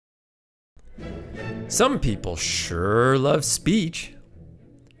Some people sure love speech.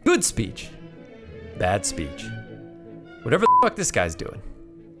 Good speech. Bad speech. Whatever the fuck this guy's doing.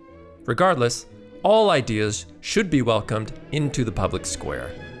 Regardless, all ideas should be welcomed into the public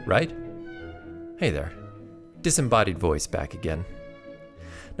square, right? Hey there. Disembodied voice back again.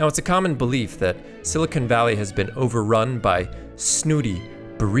 Now, it's a common belief that Silicon Valley has been overrun by snooty,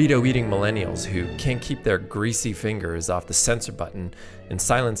 burrito-eating millennials who can't keep their greasy fingers off the censor button and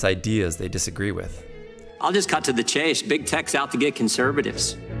silence ideas they disagree with. I'll just cut to the chase. Big tech's out to get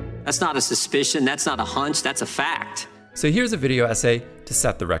conservatives. That's not a suspicion, that's not a hunch, that's a fact. So here's a video essay to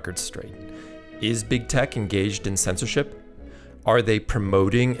set the record straight. Is big tech engaged in censorship? Are they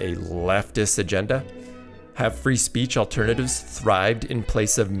promoting a leftist agenda? Have free speech alternatives thrived in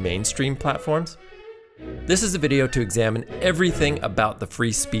place of mainstream platforms? This is a video to examine everything about the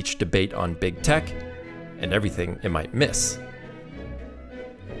free speech debate on big tech and everything it might miss.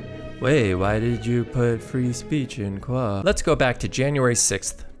 Wait, why did you put free speech in quotes? Let's go back to January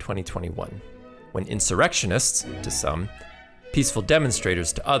 6th, 2021, when insurrectionists, to some, peaceful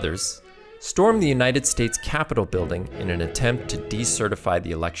demonstrators to others, stormed the United States Capitol building in an attempt to decertify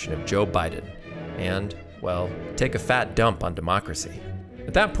the election of Joe Biden and, well, take a fat dump on democracy.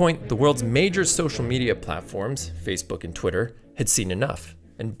 At that point, the world's major social media platforms, Facebook and Twitter, had seen enough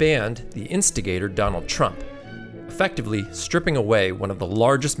and banned the instigator Donald Trump, effectively stripping away one of the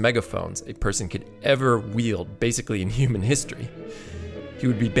largest megaphones a person could ever wield basically in human history. He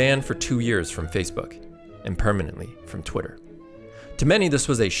would be banned for 2 years from Facebook and permanently from Twitter. To many, this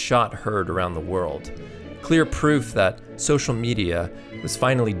was a shot heard around the world, clear proof that social media was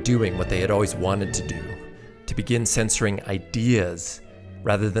finally doing what they had always wanted to do, to begin censoring ideas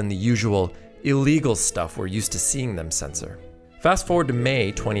rather than the usual illegal stuff we're used to seeing them censor. Fast forward to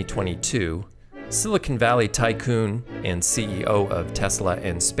May 2022, Silicon Valley tycoon and CEO of Tesla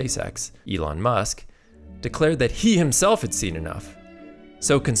and SpaceX, Elon Musk, declared that he himself had seen enough.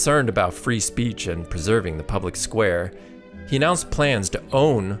 So concerned about free speech and preserving the public square, he announced plans to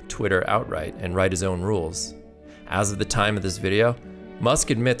own Twitter outright and write his own rules. As of the time of this video,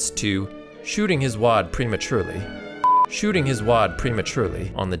 Musk admits to shooting his wad prematurely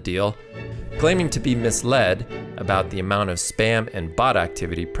on the deal, claiming to be misled about the amount of spam and bot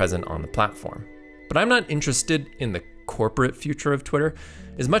activity present on the platform. But I'm not interested in the corporate future of Twitter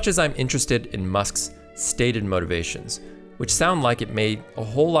as much as I'm interested in Musk's stated motivations, which sound like it made a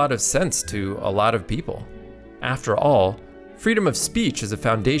whole lot of sense to a lot of people. After all, freedom of speech is a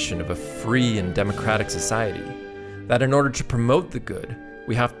foundation of a free and democratic society, that in order to promote the good,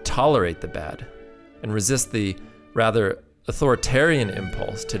 we have to tolerate the bad and resist the rather authoritarian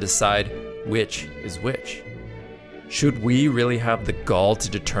impulse to decide which is which. Should we really have the gall to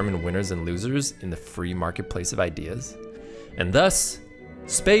determine winners and losers in the free marketplace of ideas? And thus,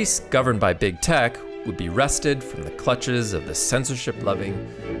 space governed by big tech would be wrested from the clutches of the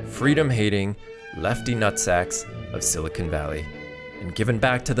censorship-loving, freedom-hating, lefty nutsacks of Silicon Valley and given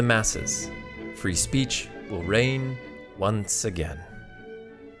back to the masses. Free speech will reign once again.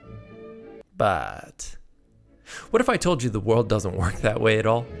 But what if I told you the world doesn't work that way at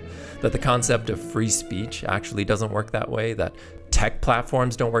all? That the concept of free speech actually doesn't work that way? That tech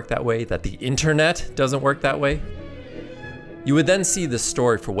platforms don't work that way? That the internet doesn't work that way? You would then see this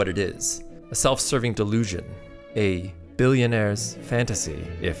story for what it is. A self-serving delusion. A billionaire's fantasy,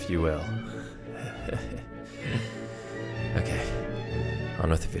 if you will. Okay, on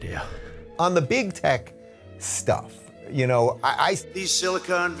with the video. On the big tech stuff, you know, These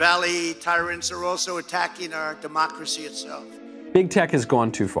Silicon Valley tyrants are also attacking our democracy itself. Big tech has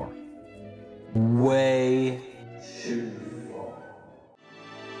gone too far. Way too far.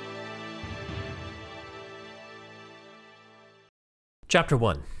 Chapter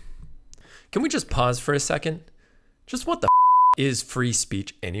 1. Can we just pause for a second? Just what the is free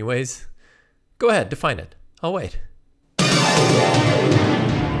speech anyways? Go ahead, define it. I'll wait.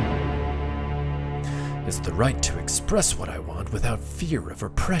 It's the right to express what I want without fear of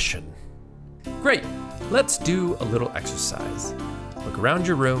oppression. Great, let's do a little exercise. Look around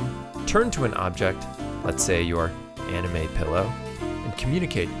your room, turn to an object, let's say your anime pillow, and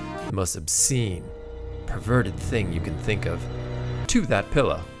communicate the most obscene, perverted thing you can think of to that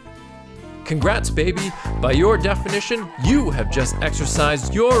pillow. Congrats, baby! By your definition, you have just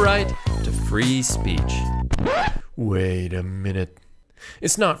exercised your right to free speech. Wait a minute.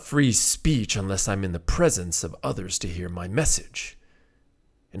 It's not free speech unless I'm in the presence of others to hear my message.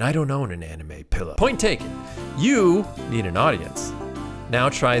 And I don't own an anime pillow. Point taken. You need an audience. Now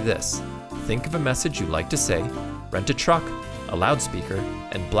try this. Think of a message you'd like to say, rent a truck, a loudspeaker,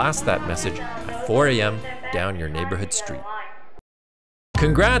 and blast that message at 4 a.m. down your neighborhood street.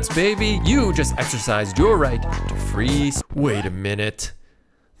 Congrats, baby! You just exercised your right to free. Wait a minute.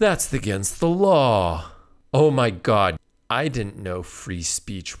 That's against the law. Oh my God. I didn't know free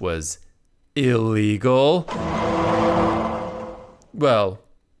speech was illegal. Well,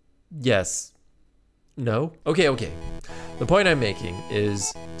 yes. No? Okay. The point I'm making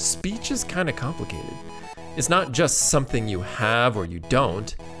is speech is kind of complicated. It's not just something you have or you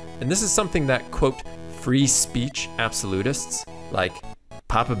don't. And this is something that, quote, free speech absolutists, like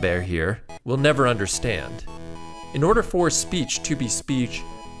Papa Bear here, will never understand. In order for speech to be speech,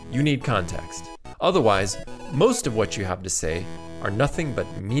 you need context. Otherwise, most of what you have to say are nothing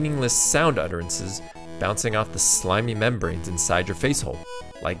but meaningless sound utterances bouncing off the slimy membranes inside your face hole,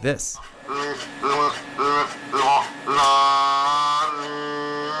 like this.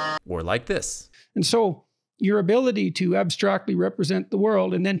 Or like this. And so your ability to abstractly represent the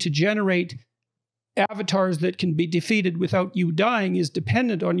world and then to generate avatars that can be defeated without you dying is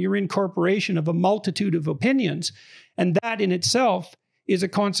dependent on your incorporation of a multitude of opinions. And that in itself is a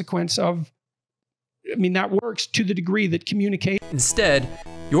consequence of, that works to the degree that communication. Instead,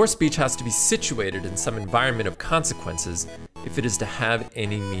 your speech has to be situated in some environment of consequences if it is to have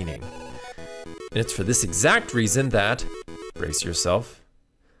any meaning. And it's for this exact reason that, brace yourself,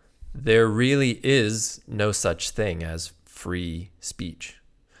 there really is no such thing as free speech.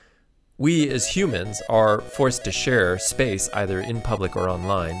 We as humans are forced to share space either in public or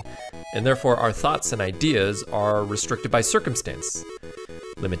online, and therefore our thoughts and ideas are restricted by circumstance.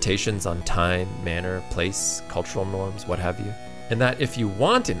 Limitations on time, manner, place, cultural norms, what have you. And that if you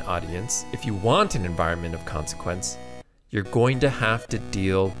want an audience, if you want an environment of consequence, you're going to have to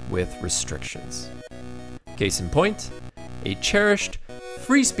deal with restrictions. Case in point, a cherished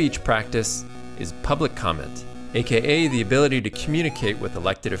free speech practice is public comment, aka the ability to communicate with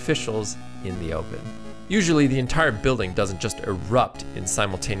elected officials in the open. Usually the entire building doesn't just erupt in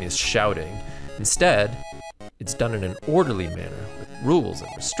simultaneous shouting. Instead, it's done in an orderly manner with rules and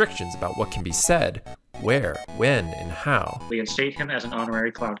restrictions about what can be said, where, when, and how. Reinstate him as an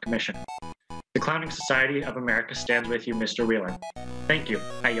honorary clown commission. The Clowning Society of America stands with you, Mr. Wheeler. Thank you.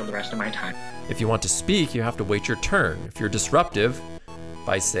 I yield the rest of my time. If you want to speak, you have to wait your turn. If you're disruptive,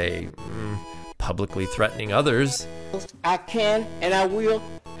 by say, publicly threatening others, I can and I will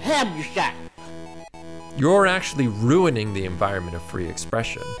have you shot. You're actually ruining the environment of free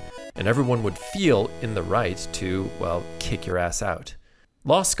expression, and everyone would feel in the right to, well, kick your ass out.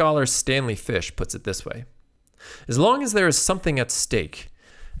 Law scholar Stanley Fish puts it this way: as long as there is something at stake,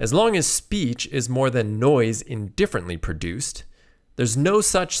 as long as speech is more than noise indifferently produced, there's no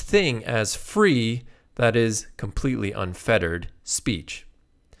such thing as free, that is, completely unfettered, speech.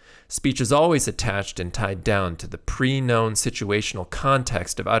 Speech is always attached and tied down to the pre-known situational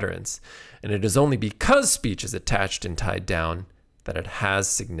context of utterance, and it is only because speech is attached and tied down that it has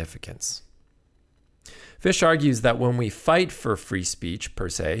significance. Fish argues that when we fight for free speech, per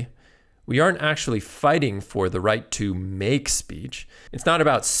se, we aren't actually fighting for the right to make speech. It's not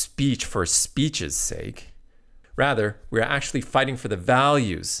about speech for speech's sake. Rather, we're actually fighting for the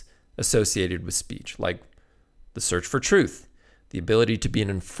values associated with speech, like the search for truth, the ability to be an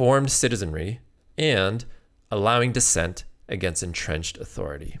informed citizenry, and allowing dissent against entrenched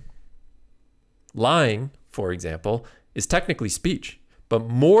authority. Lying, for example, is technically speech, but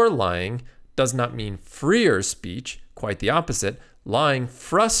more lying does not mean freer speech. Quite the opposite. Lying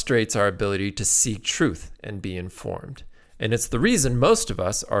frustrates our ability to seek truth and be informed. And it's the reason most of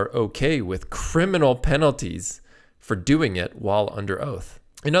us are okay with criminal penalties for doing it while under oath.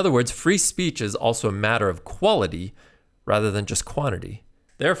 In other words, free speech is also a matter of quality rather than just quantity.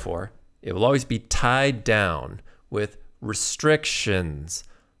 Therefore, it will always be tied down with restrictions.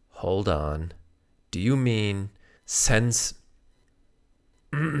 Hold on. Do you mean censor?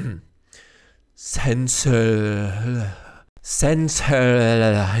 You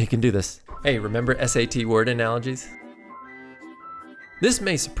can do this. Hey, remember SAT word analogies? This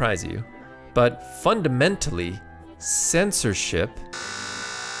may surprise you, but fundamentally, censorship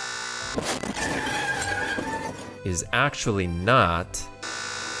is actually not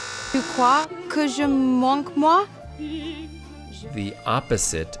Tu crois que je manque moi? the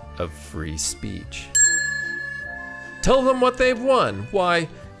opposite of free speech. Tell them what they've won. Why,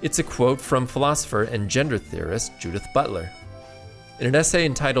 it's a quote from philosopher and gender theorist Judith Butler. In an essay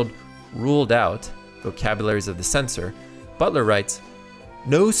entitled Ruled Out, Vocabularies of the Censor, Butler writes,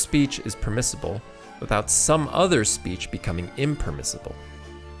 "No speech is permissible without some other speech becoming impermissible.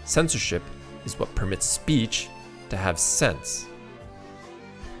 Censorship is what permits speech to have sense."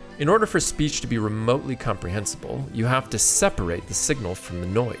 In order for speech to be remotely comprehensible, you have to separate the signal from the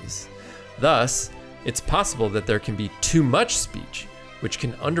noise. Thus, it's possible that there can be too much speech, which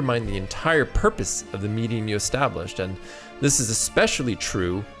can undermine the entire purpose of the medium you established, and this is especially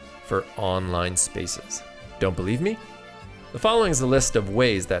true for online spaces. Don't believe me? The following is a list of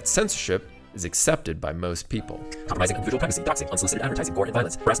ways that censorship is accepted by most people. Compromising individual privacy, doxing, unsolicited advertising, gore and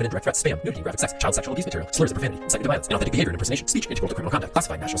violence, harassment and direct threats, spam, nudity, graphic sex, child sexual abuse material, slurs and profanity, incitement to violence, inauthentic behavior and impersonation, speech integral to criminal conduct,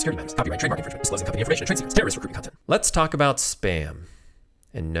 classifying national security matters, copyright, trademark infringement, disclosing company information and trade secrets, terrorist recruitment content. Let's talk about spam.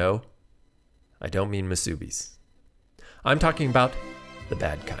 And no, I don't mean Masubis. I'm talking about the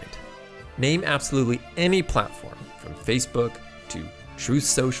bad kind. Name absolutely any platform, from Facebook to Truth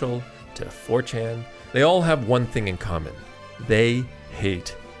Social to 4chan. They all have one thing in common. They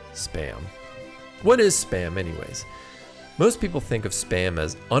hate spam. What is spam anyways? Most people think of spam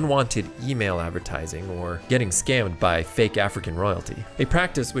as unwanted email advertising or getting scammed by fake African royalty, a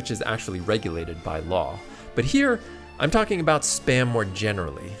practice which is actually regulated by law. But here, I'm talking about spam more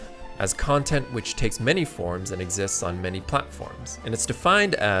generally, as content which takes many forms and exists on many platforms. And it's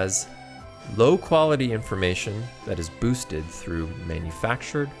defined as low quality information that is boosted through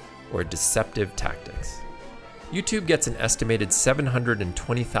manufactured or deceptive tactics. YouTube gets an estimated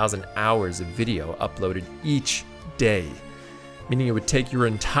 720,000 hours of video uploaded each day, meaning it would take your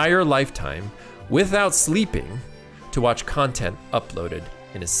entire lifetime without sleeping to watch content uploaded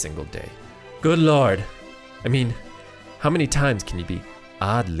in a single day. Good Lord. I mean, how many times can you be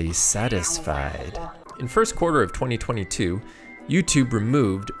oddly satisfied? In first quarter of 2022, YouTube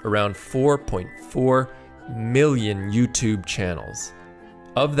removed around 4.4 million YouTube channels.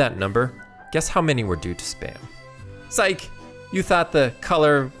 Of that number, guess how many were due to spam? Psych! You thought the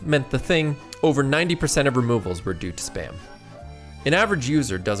color meant the thing. Over 90% of removals were due to spam. An average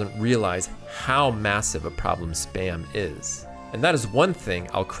user doesn't realize how massive a problem spam is. And that is one thing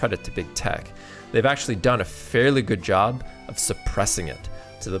I'll credit to big tech. They've actually done a fairly good job of suppressing it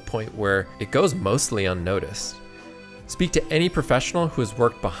to the point where it goes mostly unnoticed. Speak to any professional who has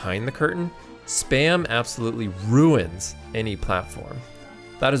worked behind the curtain, spam absolutely ruins any platform.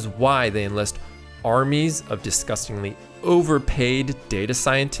 That is why they enlist armies of disgustingly overpaid data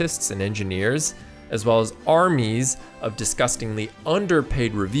scientists and engineers, as well as armies of disgustingly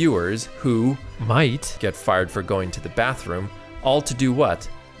underpaid reviewers who might get fired for going to the bathroom, all to do what?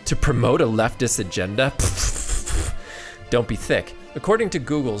 To promote a leftist agenda? Don't be thick. According to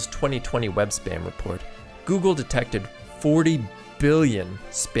Google's 2020 web spam report, Google detected 40 billion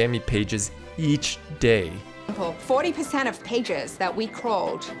spammy pages each day. 40% of pages that we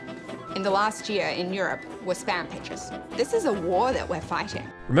crawled in the last year in Europe were spam pages. This is a war that we're fighting.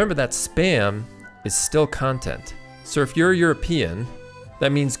 Remember that spam is still content. So if you're European,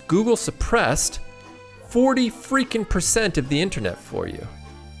 that means Google suppressed 40% of the internet for you.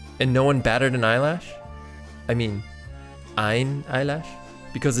 And no one batted an eyelash? I mean, ein eyelash?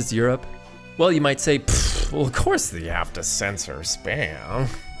 Because it's Europe? Well, you might say, well, of course they have to censor spam.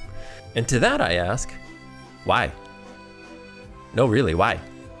 And to that I ask, why? No, really, why?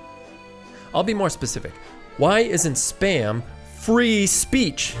 I'll be more specific. Why isn't spam free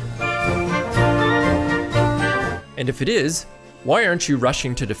speech? And if it is, why aren't you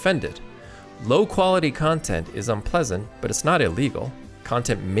rushing to defend it? Low quality content is unpleasant, but it's not illegal.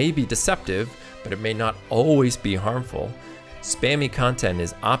 Content may be deceptive, but it may not always be harmful. Spammy content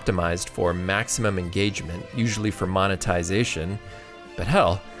is optimized for maximum engagement, usually for monetization. But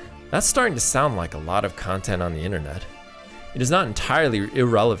hell, that's starting to sound like a lot of content on the internet. It is not entirely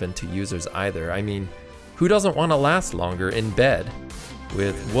irrelevant to users either. I mean, who doesn't want to last longer in bed?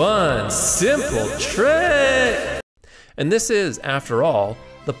 With one simple trick! And this is, after all,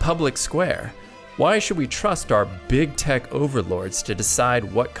 the public square. Why should we trust our big tech overlords to decide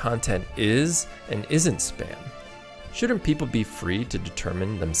what content is and isn't spam? Shouldn't people be free to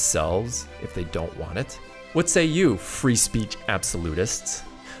determine themselves if they don't want it? What say you, free speech absolutists?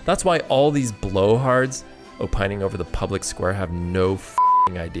 That's why all these blowhards opining over the public square have no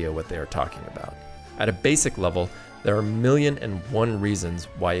f***ing idea what they are talking about. At a basic level, there are 1,000,001 reasons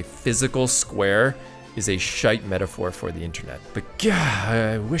why a physical square is a shite metaphor for the internet. But God,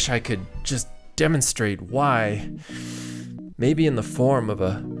 I wish I could just demonstrate why. Maybe in the form of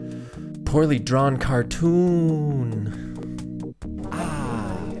a poorly drawn cartoon.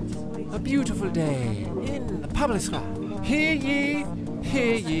 Ah, a beautiful day in the public square. Hear ye,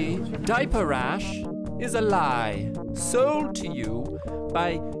 diaper rash is a lie sold to you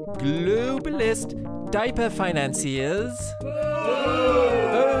by globalist diaper financiers.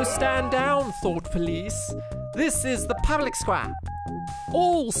 Oh, stand down, thought police. This is the public square.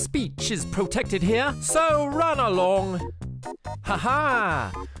 All speech is protected here, so run along.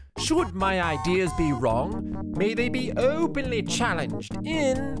 Ha-ha! Should my ideas be wrong, may they be openly challenged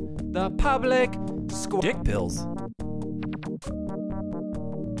in the public square. Dick pills.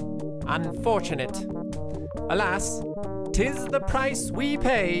 unfortunate. Alas, 'tis the price we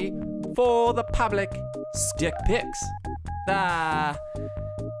pay for the public dick pics. Are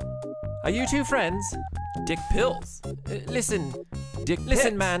you two friends? Dick pills. Listen, Dick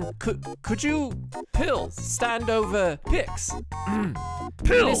listen, pics. man. Could you Pills. stand over pics?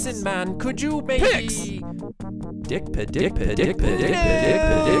 Pills. Listen, man. Could you maybe? Pics. Dick pic, dick pic, dick pic, dick pic,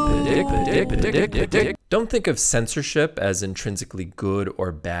 dick pic, dick pic, dick pic, dick pic, dick pic. Don't think of censorship as intrinsically good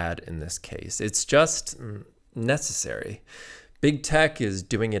or bad in this case. It's just necessary. Big tech is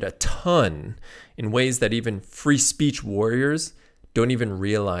doing it a ton in ways that even free speech warriors don't even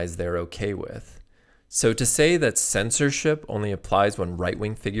realize they're okay with. So to say that censorship only applies when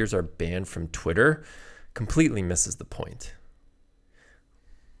right-wing figures are banned from Twitter completely misses the point.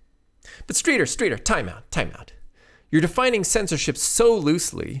 But Streeter, time out. You're defining censorship so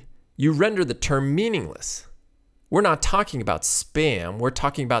loosely, you render the term meaningless. We're not talking about spam, we're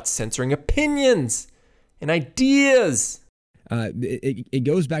talking about censoring opinions and ideas. It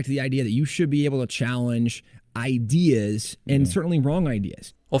goes back to the idea that you should be able to challenge ideas and certainly wrong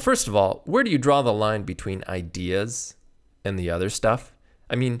ideas. Well, first of all, where do you draw the line between ideas and the other stuff?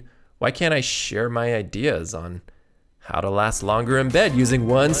 I mean, why can't I share my ideas on how to last longer in bed using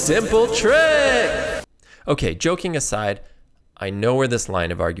one simple trick? Okay, joking aside, I know where this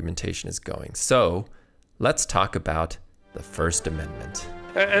line of argumentation is going. So let's talk about the First Amendment.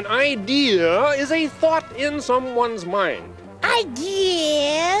 An idea is a thought in someone's mind.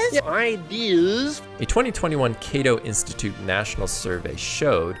 Ideas? Yeah, ideas. A 2021 Cato Institute national survey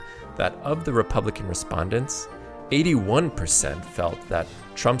showed that of the Republican respondents, 81% felt that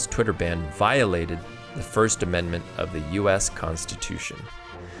Trump's Twitter ban violated the First Amendment of the US Constitution.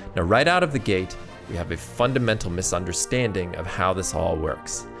 Now, right out of the gate, we have a fundamental misunderstanding of how this all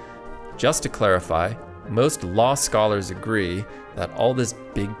works. Just to clarify, most law scholars agree that all this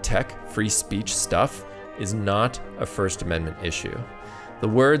big tech free speech stuff is not a First Amendment issue. The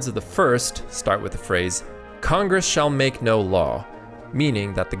words of the first start with the phrase, "Congress shall make no law,"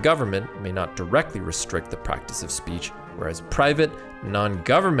 meaning that the government may not directly restrict the practice of speech, whereas private,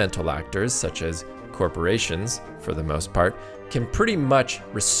 non-governmental actors, such as corporations, for the most part, can pretty much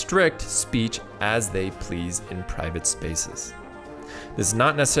restrict speech as they please in private spaces. This is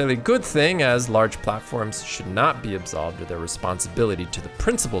not necessarily a good thing, as large platforms should not be absolved of their responsibility to the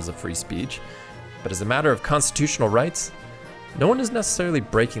principles of free speech, but as a matter of constitutional rights, no one is necessarily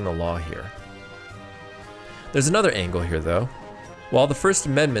breaking the law here. There's another angle here, though. While the First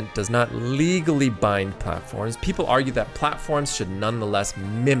Amendment does not legally bind platforms, people argue that platforms should nonetheless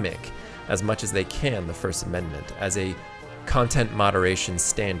mimic as much as they can the First Amendment as a content moderation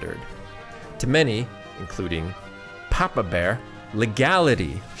standard. To many, including Papa Bear,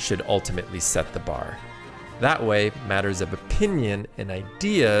 legality should ultimately set the bar. That way, matters of opinion and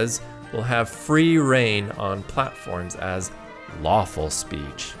ideas will have free reign on platforms as lawful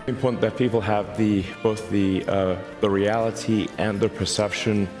speech. It's important that people have both the reality and the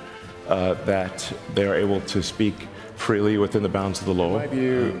perception that they are able to speak freely within the bounds of the law. In my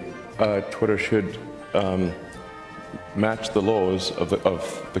view, Twitter should match the laws of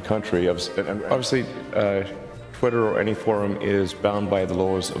the country. Obviously, Twitter or any forum is bound by the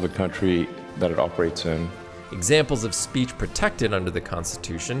laws of the country that it operates in. Examples of speech protected under the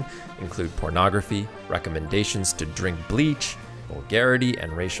Constitution include pornography, recommendations to drink bleach, vulgarity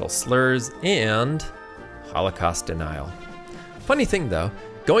and racial slurs, and Holocaust denial. Funny thing though,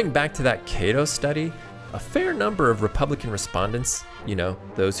 going back to that Cato study, a fair number of Republican respondents,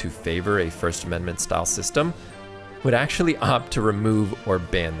 those who favor a First Amendment style system, would actually opt to remove or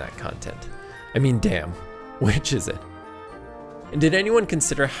ban that content. I mean, damn, which is it? And did anyone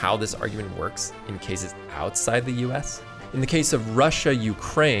consider how this argument works in cases outside the US? In the case of Russia,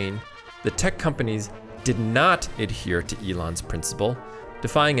 Ukraine, the tech companies did not adhere to Elon's principle,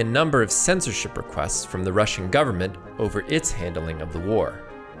 defying a number of censorship requests from the Russian government over its handling of the war.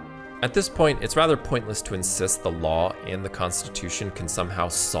 At this point, it's rather pointless to insist the law and the Constitution can somehow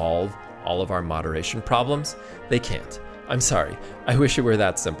solve all of our moderation problems. They can't. I'm sorry, I wish it were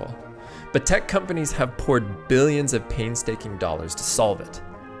that simple. But tech companies have poured billions of painstaking dollars to solve it,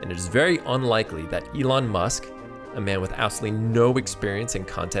 and it is very unlikely that Elon Musk, a man with absolutely no experience in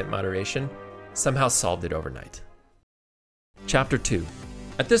content moderation, somehow solved it overnight. Chapter 2.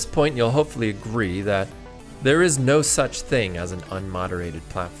 At this point, you'll hopefully agree that there is no such thing as an unmoderated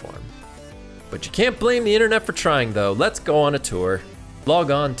platform. But you can't blame the internet for trying, though. Let's go on a tour.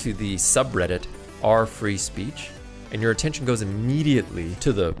 Log on to the subreddit r/free-speech, and your attention goes immediately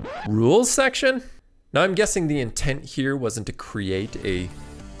to the rules section. Now, I'm guessing the intent here wasn't to create a,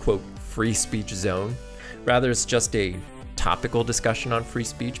 quote, free speech zone. Rather, it's just a topical discussion on free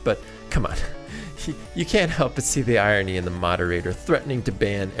speech, but come on. You can't help but see the irony in the moderator threatening to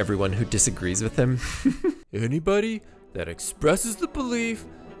ban everyone who disagrees with him. Anybody that expresses the belief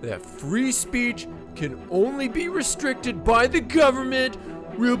that free speech can only be restricted by the government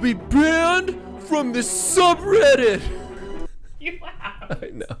will be banned from the subreddit. I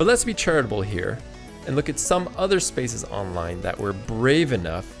know. But let's be charitable here and look at some other spaces online that were brave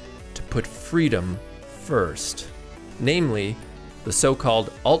enough to put freedom first. Namely, the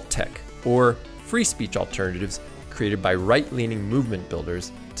so-called alt-tech, or free speech alternatives created by right-leaning movement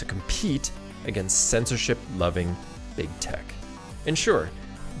builders to compete against censorship-loving big tech. And sure,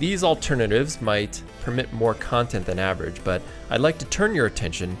 these alternatives might permit more content than average, but I'd like to turn your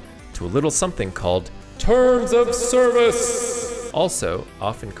attention to a little something called Terms of Service, also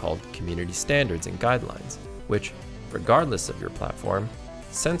often called community standards and guidelines, which, regardless of your platform,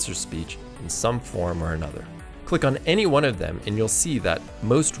 censor speech in some form or another. Click on any one of them and you'll see that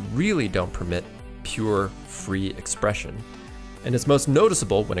most really don't permit pure free expression. And it's most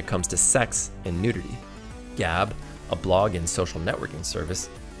noticeable when it comes to sex and nudity. Gab, a blog and social networking service,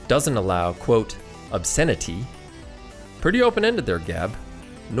 doesn't allow, quote, obscenity. Pretty open-ended there, Gab.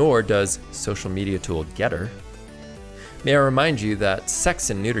 Nor does social media tool Getter. May I remind you that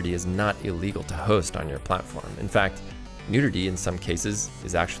sex and nudity is not illegal to host on your platform. In fact, nudity in some cases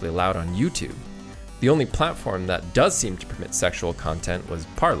is actually allowed on YouTube. The only platform that does seem to permit sexual content was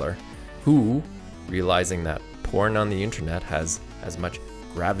Parler, who, realizing that porn on the internet has as much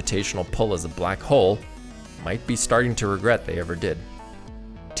gravitational pull as a black hole, might be starting to regret they ever did.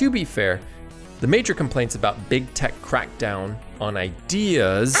 To be fair, the major complaints about big tech crackdown on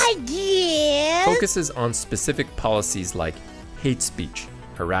ideas focuses on specific policies like hate speech,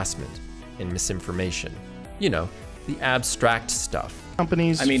 harassment, and misinformation. You know, the abstract stuff.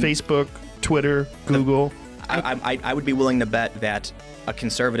 Companies, Facebook, Twitter, Google. I would be willing to bet that a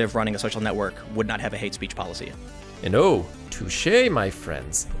conservative running a social network would not have a hate speech policy. And oh, touche, my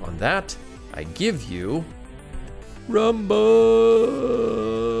friends. On that, I give you Rumble.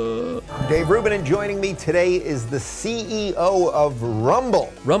 Dave Rubin, and joining me today is the CEO of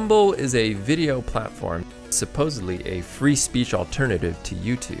Rumble. Rumble is a video platform, supposedly a free speech alternative to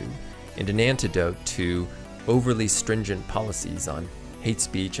YouTube, and an antidote to overly stringent policies on hate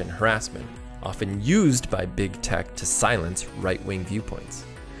speech and harassment, often used by big tech to silence right-wing viewpoints.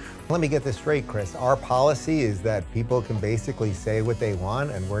 Let me get this straight, Chris. Our policy is that people can basically say what they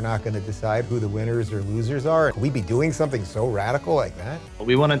want and we're not going to decide who the winners or losers are. Could we be doing something so radical like that?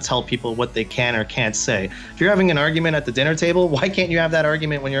 We want to tell people what they can or can't say. If you're having an argument at the dinner table, why can't you have that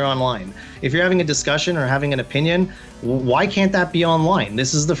argument when you're online? If you're having a discussion or having an opinion, why can't that be online?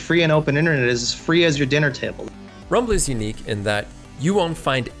 This is the free and open internet. It is as free as your dinner table. Rumble is unique in that you won't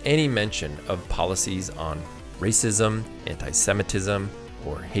find any mention of policies on racism, anti-Semitism,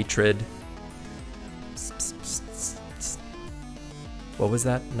 or hatred. What was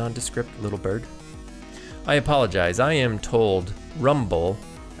that nondescript little bird? I apologize. I am told Rumble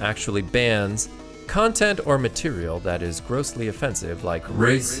actually bans content or material that is grossly offensive, like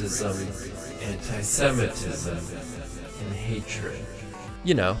racism, anti-Semitism, and hatred.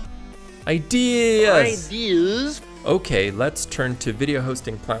 You know, ideas. Okay, let's turn to video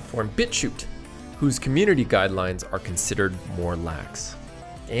hosting platform BitChute, whose community guidelines are considered more lax.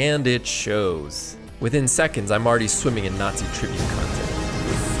 And it shows. Within seconds, I'm already swimming in Nazi tribute content.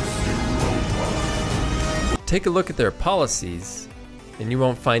 Take a look at their policies, and you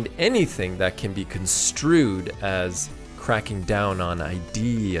won't find anything that can be construed as cracking down on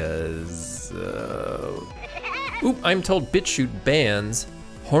ideas. Oop, I'm told BitChute bans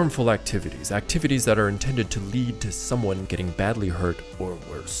harmful activities, activities that are intended to lead to someone getting badly hurt or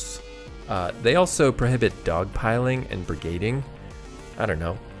worse. They also prohibit dogpiling and brigading. I don't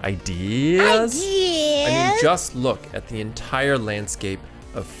know, ideas? I mean, just look at the entire landscape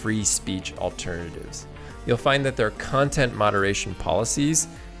of free speech alternatives. You'll find that their content moderation policies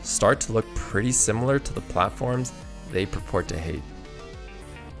start to look pretty similar to the platforms they purport to hate.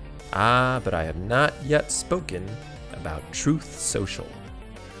 But I have not yet spoken about Truth Social,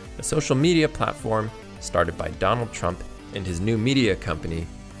 a social media platform started by Donald Trump and his new media company,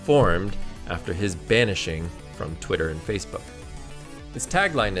 formed after his banishing from Twitter and Facebook. His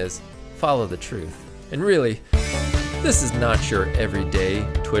tagline is, "Follow the truth." And really, this is not your everyday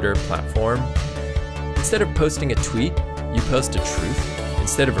Twitter platform. Instead of posting a tweet, you post a truth.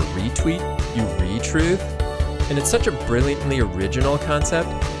 Instead of a retweet, you re-truth. And it's such a brilliantly original concept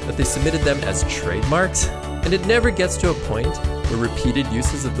that they submitted them as trademarks, and it never gets to a point where repeated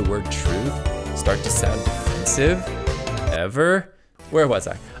uses of the word truth start to sound defensive. Ever? Where was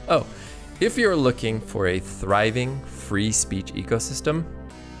I? Oh, if you're looking for a thriving, free speech ecosystem?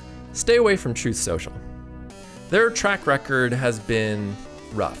 Stay away from Truth Social. Their track record has been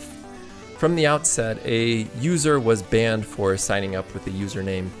rough. From the outset, a user was banned for signing up with the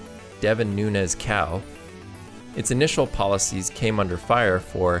username Devin Nunes Cow. Its initial policies came under fire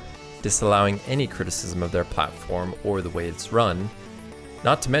for disallowing any criticism of their platform or the way it's run,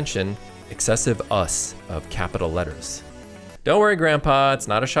 not to mention excessive us of capital letters. Don't worry, Grandpa, it's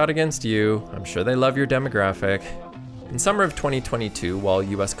not a shot against you. I'm sure they love your demographic. In summer of 2022, while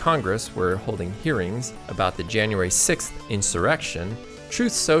US Congress were holding hearings about the January 6th insurrection,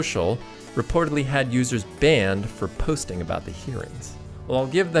 Truth Social reportedly had users banned for posting about the hearings. Well, I'll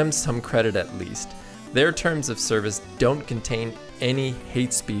give them some credit at least. Their terms of service don't contain any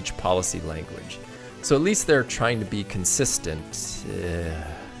hate speech policy language, so at least they're trying to be consistent.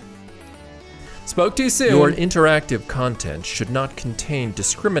 Spoke too soon. Your interactive content should not contain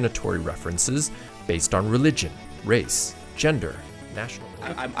discriminatory references based on religion, race, gender, national.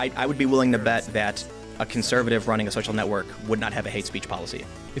 I would be willing to bet that a conservative running a social network would not have a hate speech policy.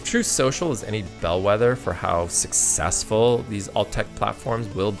 If Truth Social is any bellwether for how successful these alt-tech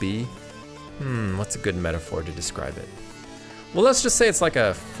platforms will be, what's a good metaphor to describe it? Well, let's just say it's like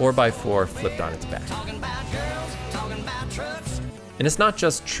a 4x4 flipped on its back. And it's not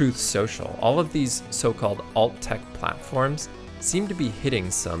just Truth Social. All of these so-called alt-tech platforms seem to be hitting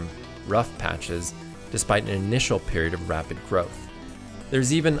some rough patches despite an initial period of rapid growth.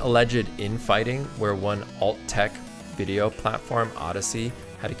 There's even alleged infighting where one alt-tech video platform, Odyssey,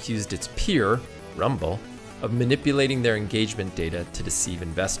 had accused its peer, Rumble, of manipulating their engagement data to deceive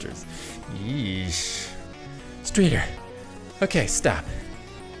investors. Yeesh. Streeter. Okay, stop.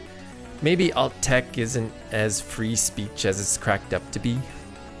 Maybe alt-tech isn't as free speech as it's cracked up to be.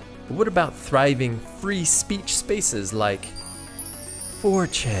 But what about thriving free speech spaces like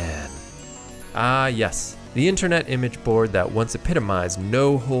 4chan? Ah, yes. The internet image board that once epitomized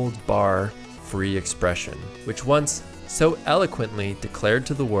no-holds-bar free expression, which once so eloquently declared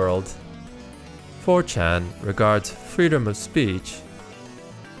to the world, 4chan regards freedom of speech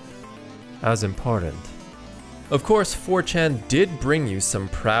as important. Of course, 4chan did bring you some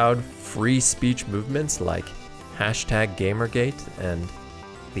proud free speech movements like #Gamergate and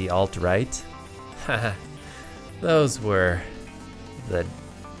the alt-right. Haha, those were the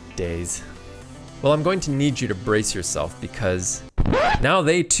days. Well, I'm going to need you to brace yourself because now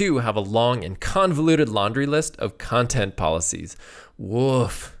they too have a long and convoluted laundry list of content policies.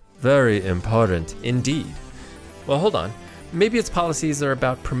 Woof, very important indeed. Well, hold on. Maybe its policies are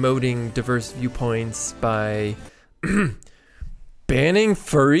about promoting diverse viewpoints by banning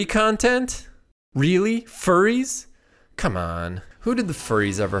furry content? Really? Furries? Come on. Who did the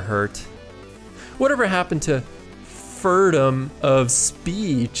furries ever hurt? Whatever happened to freedom of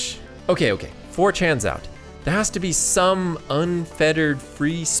speech? Okay. 4chan's out. There has to be some unfettered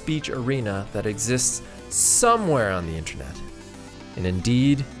free speech arena that exists somewhere on the internet. And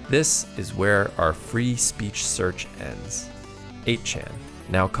indeed, this is where our free speech search ends. 8chan,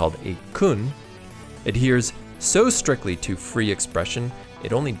 now called 8kun, adheres so strictly to free expression,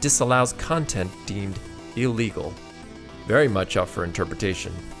 it only disallows content deemed illegal. Very much up for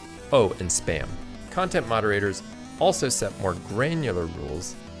interpretation. Oh, and spam. Content moderators also set more granular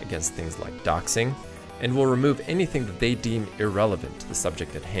rules against things like doxing, and will remove anything that they deem irrelevant to the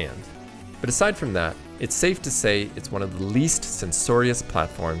subject at hand. But aside from that, it's safe to say it's one of the least censorious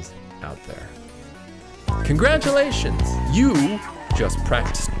platforms out there. Congratulations! You just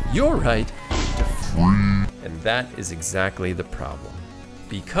practiced your right to free. And that is exactly the problem.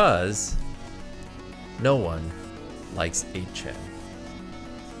 Because no one likes 8chan.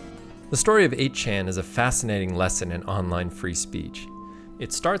 The story of 8chan is a fascinating lesson in online free speech.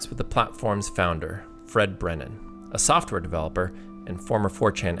 It starts with the platform's founder, Fred Brennan, a software developer and former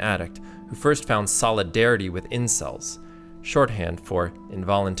 4chan addict who first found solidarity with incels, shorthand for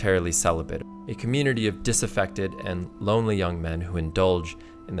involuntarily celibate, a community of disaffected and lonely young men who indulge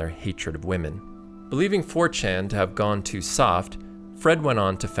in their hatred of women. Believing 4chan to have gone too soft, Fred went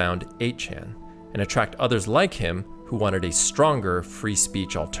on to found 8chan and attract others like him who wanted a stronger free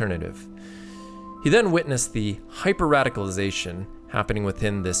speech alternative. He then witnessed the hyper-radicalization happening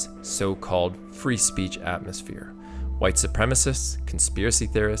within this so-called free speech atmosphere. White supremacists, conspiracy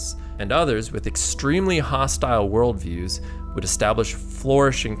theorists, and others with extremely hostile worldviews would establish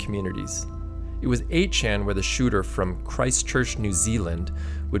flourishing communities. It was 8chan where the shooter from Christchurch, New Zealand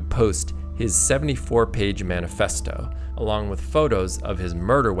would post his 74-page manifesto, along with photos of his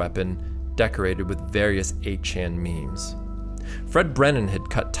murder weapon decorated with various 8chan memes. Fred Brennan had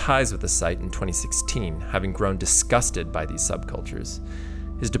cut ties with the site in 2016, having grown disgusted by these subcultures.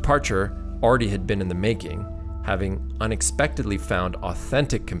 His departure already had been in the making, having unexpectedly found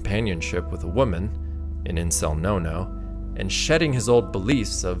authentic companionship with a woman, an incel no-no, and shedding his old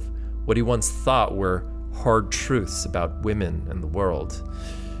beliefs of what he once thought were hard truths about women and the world.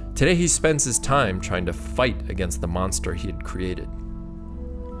 Today he spends his time trying to fight against the monster he had created.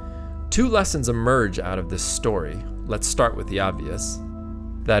 Two lessons emerge out of this story. Let's start with the obvious,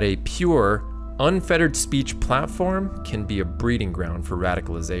 that a pure, unfettered speech platform can be a breeding ground for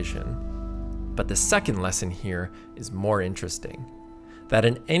radicalization. But the second lesson here is more interesting, that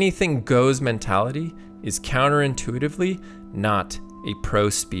an anything goes mentality is counterintuitively not a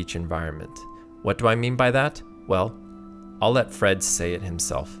pro-speech environment. What do I mean by that? Well, I'll let Fred say it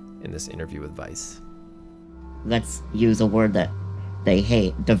himself in this interview with Vice. Let's use a word that they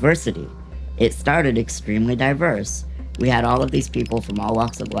hate, diversity. It started extremely diverse. We had all of these people from all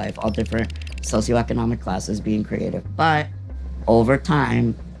walks of life, all different socioeconomic classes being creative. But over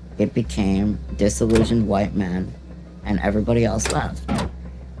time, it became disillusioned white men and everybody else left.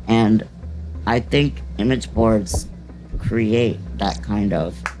 And I think image boards create that kind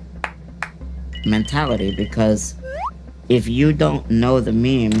of mentality because if you don't know the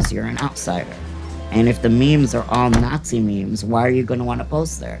memes, you're an outsider. And if the memes are all Nazi memes, why are you going to want to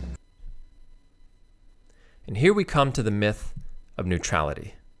post there? And here we come to the myth of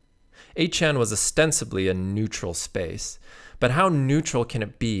neutrality. 8chan was ostensibly a neutral space, but how neutral can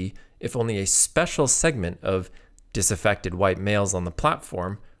it be if only a special segment of disaffected white males on the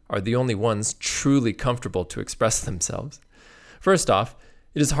platform are the only ones truly comfortable to express themselves? First off,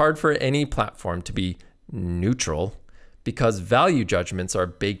 it is hard for any platform to be neutral because value judgments are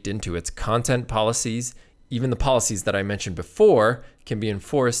baked into its content policies. Even the policies that I mentioned before can be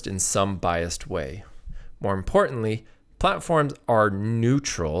enforced in some biased way. More importantly, platforms are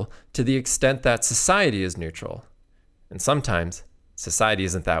neutral to the extent that society is neutral. And sometimes, society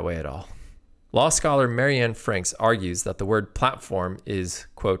isn't that way at all. Law scholar Marianne Franks argues that the word platform is,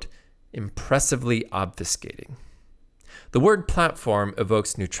 quote, impressively obfuscating. The word platform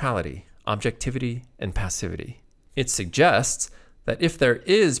evokes neutrality, objectivity, and passivity. It suggests that if there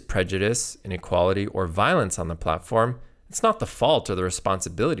is prejudice, inequality, or violence on the platform, it's not the fault or the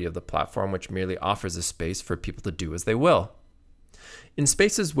responsibility of the platform, which merely offers a space for people to do as they will. In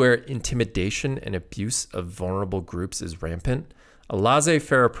spaces where intimidation and abuse of vulnerable groups is rampant, a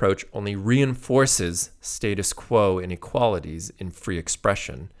laissez-faire approach only reinforces status quo inequalities in free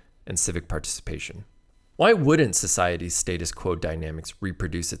expression and civic participation. Why wouldn't society's status quo dynamics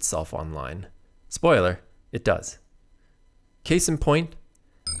reproduce itself online? Spoiler, it does. Case in point,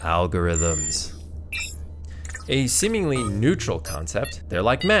 algorithms. A seemingly neutral concept, they're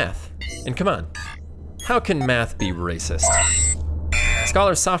like math. And come on, how can math be racist?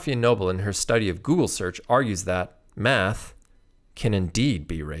 Scholar Safia Noble in her study of Google search argues that math can indeed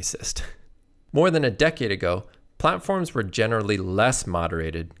be racist. More than a decade ago, platforms were generally less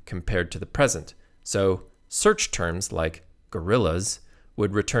moderated compared to the present, so search terms like gorillas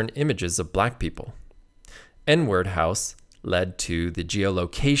would return images of black people. N-word house led to the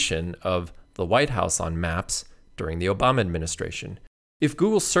geolocation of the White House on maps during the Obama administration. If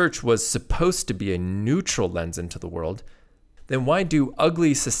Google search was supposed to be a neutral lens into the world, then why do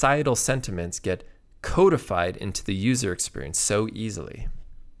ugly societal sentiments get codified into the user experience so easily?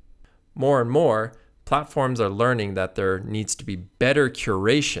 More and more, platforms are learning that there needs to be better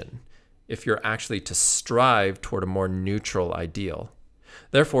curation if you're actually to strive toward a more neutral ideal.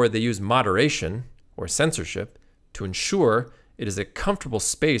 Therefore, they use moderation, or censorship, to ensure it is a comfortable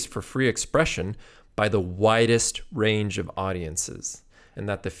space for free expression by the widest range of audiences, and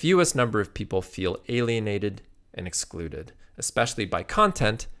that the fewest number of people feel alienated and excluded, especially by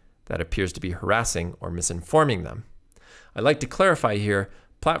content that appears to be harassing or misinforming them. I'd like to clarify here,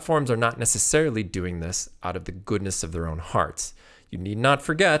 platforms are not necessarily doing this out of the goodness of their own hearts. You need not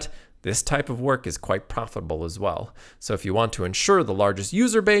forget, this type of work is quite profitable as well. So if you want to ensure the largest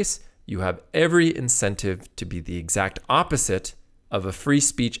user base, you have every incentive to be the exact opposite of a free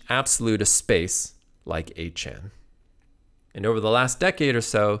speech absolutist space like 8chan. And over the last decade or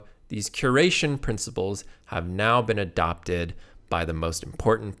so, these curation principles have now been adopted by the most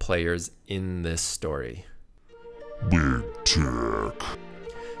important players in this story. Big Tech.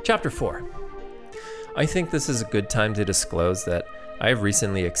 Chapter 4. I think this is a good time to disclose that I have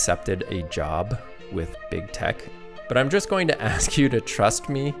recently accepted a job with Big Tech, but I'm just going to ask you to trust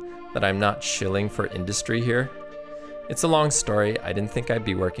me that I'm not shilling for industry here. It's a long story. I didn't think I'd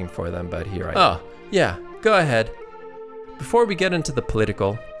be working for them, but here I am. Oh, yeah, go ahead. Before we get into the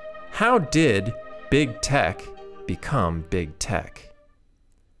political, how did Big Tech become Big Tech?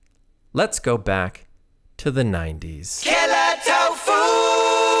 Let's go back to the 90s. Killer tofu!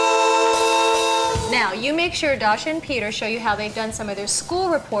 Now, you make sure Dasha and Peter show you how they've done some of their school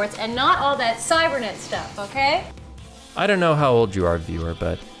reports and not all that cybernet stuff, okay? I don't know how old you are, viewer,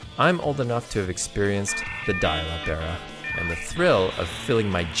 but I'm old enough to have experienced the dial-up era and the thrill of filling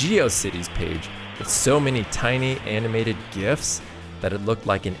my GeoCities page with so many tiny animated GIFs that it looked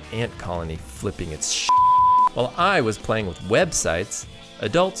like an ant colony flipping its shit. While I was playing with websites,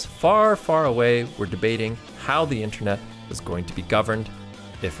 adults far, far away were debating how the internet was going to be governed,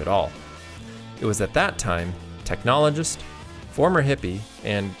 if at all. It was at that time, technologist, former hippie,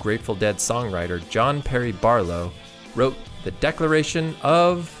 and Grateful Dead songwriter John Perry Barlow wrote the Declaration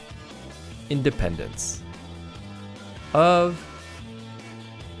of Independence of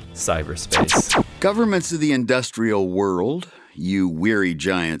cyberspace. Governments of the industrial world, you weary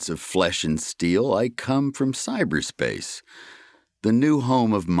giants of flesh and steel, I come from cyberspace, the new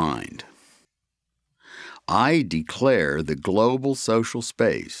home of mind. I declare the global social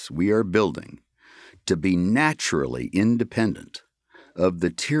space we are building to be naturally independent of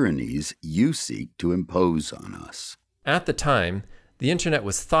the tyrannies you seek to impose on us. At the time, the internet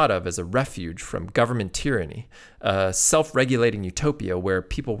was thought of as a refuge from government tyranny, a self-regulating utopia where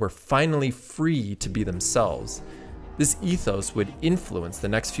people were finally free to be themselves. This ethos would influence the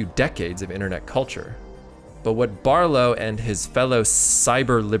next few decades of internet culture. But what Barlow and his fellow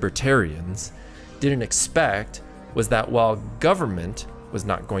cyber-libertarians didn't expect was that while government was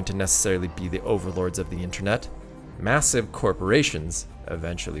not going to necessarily be the overlords of the internet, massive corporations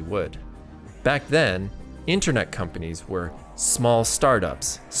eventually would. Back then, internet companies were small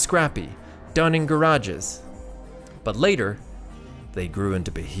startups, scrappy, done in garages. But later, they grew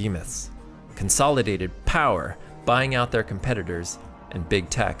into behemoths, consolidated power, buying out their competitors, and big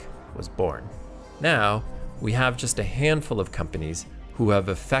tech was born. Now, we have just a handful of companies who have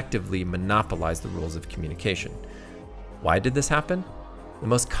effectively monopolized the rules of communication. Why did this happen? The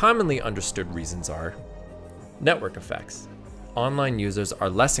most commonly understood reasons are network effects. Online users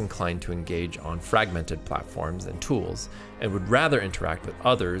are less inclined to engage on fragmented platforms and tools and would rather interact with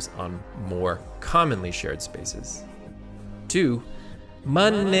others on more commonly shared spaces. 2.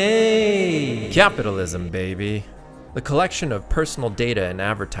 Money! Capitalism, baby. The collection of personal data and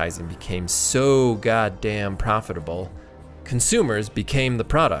advertising became so goddamn profitable, consumers became the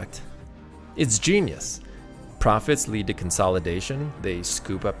product. It's genius. Profits lead to consolidation, they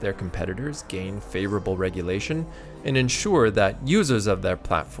scoop up their competitors, gain favorable regulation, and ensure that users of their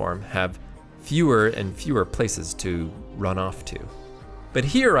platform have fewer and fewer places to run off to. But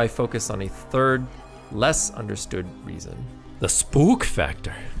here I focus on a third, less understood reason. The spook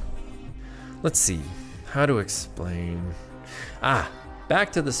factor. Let's see, how to explain.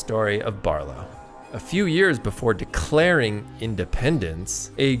 Back to the story of Barlow. A few years before declaring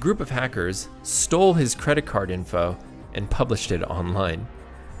independence, a group of hackers stole his credit card info and published it online.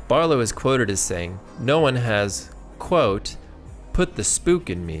 Barlow is quoted as saying, "No one has, quote, put the spook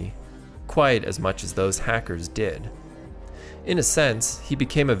in me quite as much as those hackers did." In a sense, he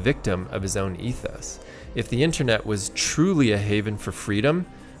became a victim of his own ethos. If the internet was truly a haven for freedom,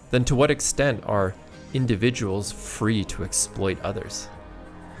 then to what extent are individuals free to exploit others?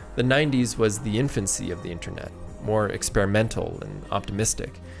 The 90s was the infancy of the internet, more experimental and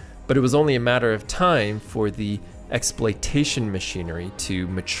optimistic, but it was only a matter of time for the exploitation machinery to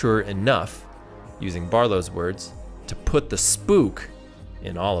mature enough, using Barlow's words, to put the spook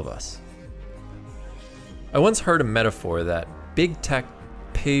in all of us. I once heard a metaphor that big tech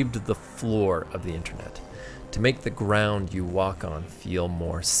paved the floor of the internet to make the ground you walk on feel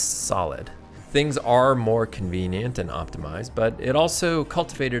more solid. Things are more convenient and optimized, but it also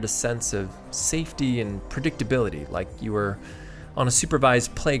cultivated a sense of safety and predictability, like you were on a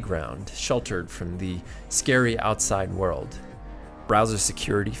supervised playground, sheltered from the scary outside world. Browser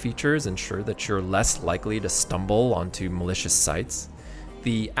security features ensure that you're less likely to stumble onto malicious sites.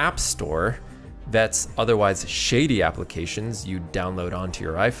 The App Store vets otherwise shady applications you download onto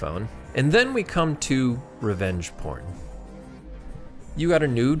your iPhone. And then we come to revenge porn. You got a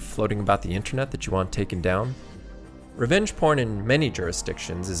nude floating about the internet that you want taken down? Revenge porn in many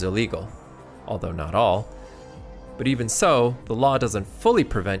jurisdictions is illegal, although not all. But even so, the law doesn't fully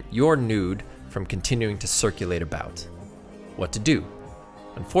prevent your nude from continuing to circulate about. What to do?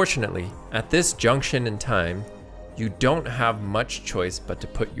 Unfortunately, at this junction in time, you don't have much choice but to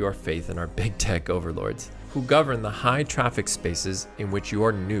put your faith in our big tech overlords, who govern the high traffic spaces in which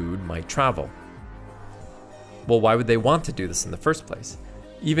your nude might travel. Well, why would they want to do this in the first place?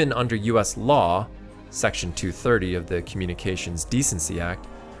 Even under US law, Section 230 of the Communications Decency Act,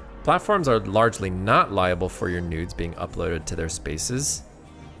 platforms are largely not liable for your nudes being uploaded to their spaces.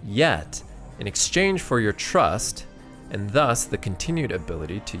 Yet, in exchange for your trust, and thus the continued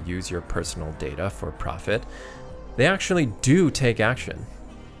ability to use your personal data for profit, they actually do take action.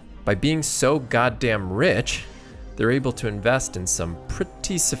 By being so goddamn rich, they're able to invest in some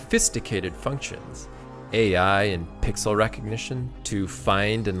pretty sophisticated functions. AI and pixel recognition to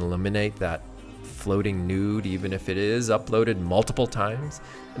find and eliminate that floating nude even if it is uploaded multiple times,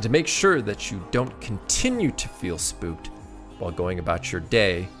 and to make sure that you don't continue to feel spooked while going about your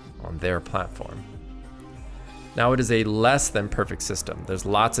day on their platform. Now, it is a less than perfect system. There's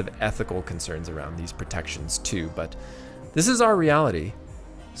lots of ethical concerns around these protections too, but this is our reality.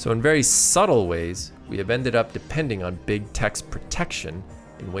 So in very subtle ways, we have ended up depending on big tech's protection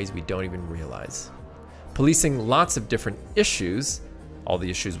in ways we don't even realize. Policing lots of different issues, all the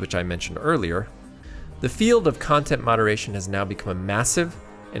issues which I mentioned earlier, the field of content moderation has now become a massive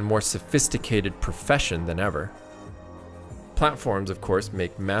and more sophisticated profession than ever. Platforms, of course,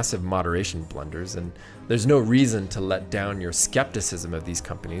 make massive moderation blunders, and there's no reason to let down your skepticism of these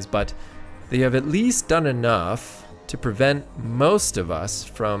companies, but they have at least done enough to prevent most of us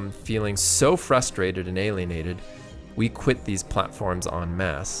from feeling so frustrated and alienated we quit these platforms en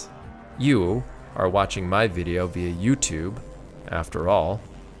masse. You are watching my video via YouTube, after all.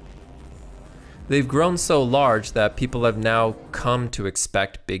 They've grown so large that people have now come to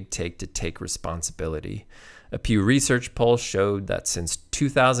expect big tech to take responsibility. A Pew Research poll showed that since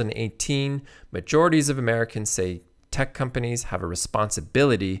 2018, majorities of Americans say tech companies have a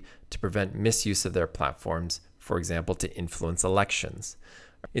responsibility to prevent misuse of their platforms, for example, to influence elections.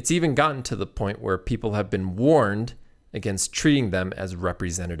 It's even gotten to the point where people have been warned against treating them as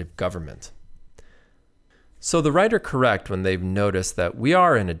representative government. So the writer correct when they've noticed that we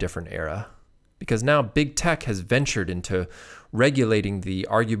are in a different era, because now big tech has ventured into regulating the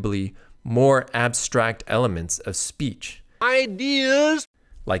arguably more abstract elements of speech. Ideas!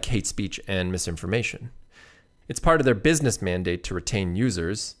 Like hate speech and misinformation. It's part of their business mandate to retain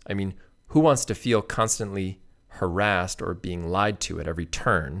users. I mean, who wants to feel constantly harassed or being lied to at every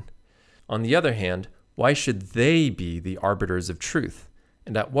turn? On the other hand, why should they be the arbiters of truth?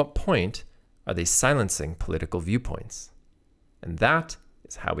 And at what point are they silencing political viewpoints? And that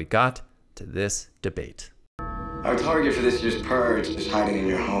is how we got to this debate. Our target for this year's Purge is hiding in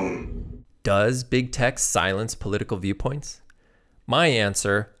your home. Does big tech silence political viewpoints? My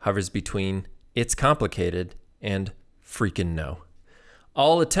answer hovers between it's complicated and freaking no.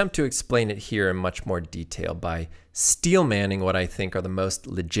 I'll attempt to explain it here in much more detail by steel-manning what I think are the most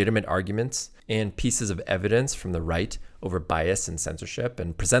legitimate arguments and pieces of evidence from the right over bias and censorship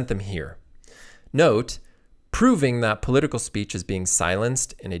and present them here. Note, proving that political speech is being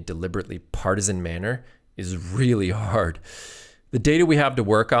silenced in a deliberately partisan manner is really hard. The data we have to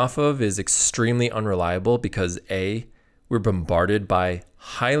work off of is extremely unreliable because A, we're bombarded by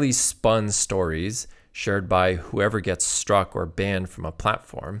highly spun stories shared by whoever gets struck or banned from a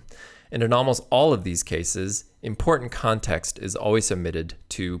platform, and in almost all of these cases, important context is always omitted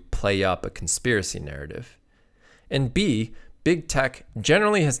to play up a conspiracy narrative. And B, big tech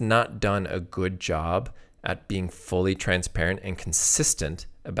generally has not done a good job at being fully transparent and consistent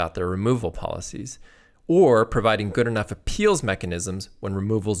about their removal policies, or providing good enough appeals mechanisms when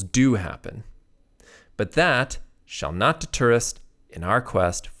removals do happen. But that shall not deter us in our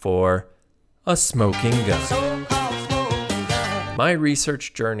quest for a smoking gun. My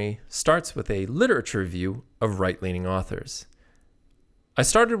research journey starts with a literature review of right-leaning authors. I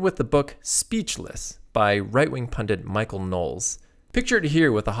started with the book Speechless by right-wing pundit Michael Knowles, pictured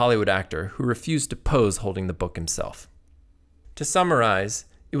here with a Hollywood actor who refused to pose holding the book himself. To summarize,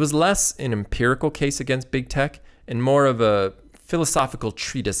 it was less an empirical case against big tech and more of a philosophical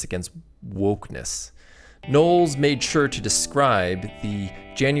treatise against wokeness. Knowles made sure to describe the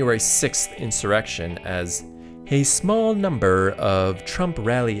January 6th insurrection as a small number of Trump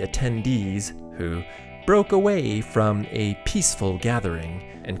rally attendees who broke away from a peaceful gathering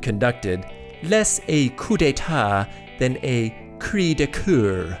and conducted less a coup d'etat than a cri de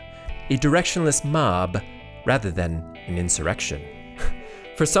coeur, a directionless mob rather than an insurrection.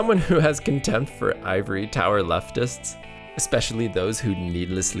 For someone who has contempt for ivory tower leftists, especially those who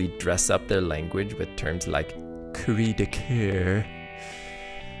needlessly dress up their language with terms like cri de coeur,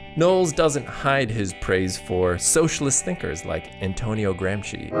 Knowles doesn't hide his praise for socialist thinkers like Antonio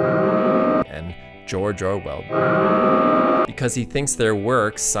Gramsci and George Orwell, because he thinks their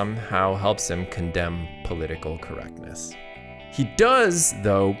work somehow helps him condemn political correctness. He does,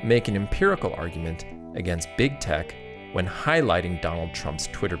 though, make an empirical argument against big tech when highlighting Donald Trump's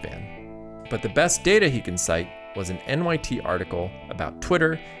Twitter ban. But the best data he can cite was an NYT article about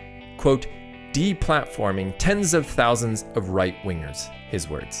Twitter, quote, deplatforming tens of thousands of right-wingers, his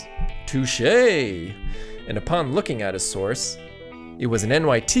words. Touché! And upon looking at his source, it was an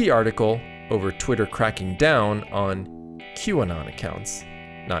NYT article over Twitter cracking down on QAnon accounts,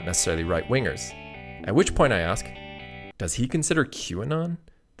 not necessarily right-wingers. At which point I ask, does he consider QAnon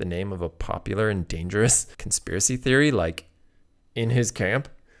the name of a popular and dangerous conspiracy theory, like, in his camp?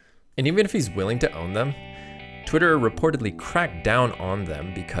 And even if he's willing to own them, Twitter reportedly cracked down on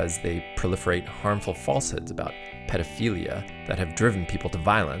them because they proliferate harmful falsehoods about pedophilia that have driven people to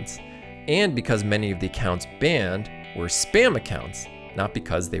violence, and because many of the accounts banned were spam accounts, not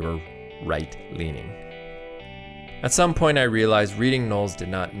because they were right-leaning. At some point I realized reading Knowles did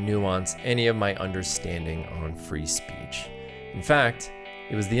not nuance any of my understanding on free speech. In fact,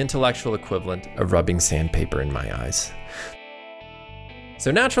 it was the intellectual equivalent of rubbing sandpaper in my eyes.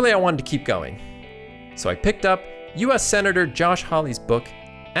 So naturally I wanted to keep going. So I picked up US Senator Josh Hawley's book,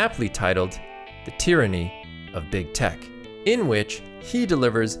 aptly titled The Tyranny of Big Tech, in which he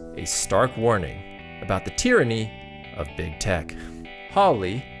delivers a stark warning about the tyranny of big tech.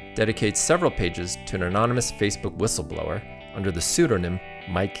 Hawley dedicates several pages to an anonymous Facebook whistleblower under the pseudonym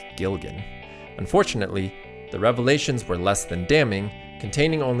Mike Gilgan. Unfortunately, the revelations were less than damning,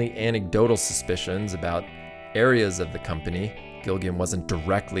 containing only anecdotal suspicions about areas of the company Gilgan wasn't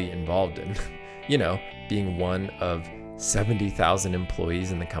directly involved in. You know, being one of 70,000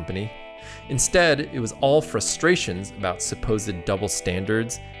 employees in the company. Instead, it was all frustrations about supposed double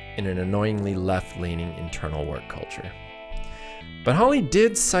standards in an annoyingly left-leaning internal work culture. But Hawley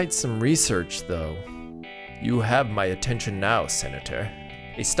did cite some research, though. You have my attention now, Senator.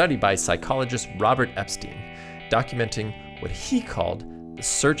 A study by psychologist Robert Epstein, documenting what he called the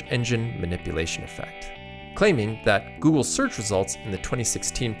search engine manipulation effect, claiming that Google search results in the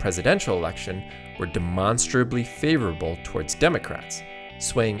 2016 presidential election were demonstrably favorable towards Democrats,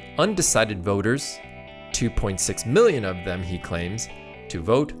 swaying undecided voters, 2.6 million of them, he claims, to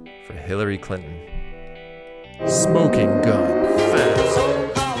vote for Hillary Clinton. Smoking gun, fast.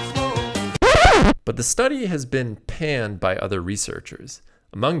 But the study has been panned by other researchers,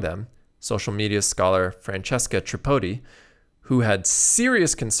 among them social media scholar Francesca Tripodi, who had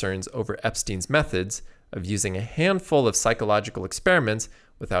serious concerns over Epstein's methods of using a handful of psychological experiments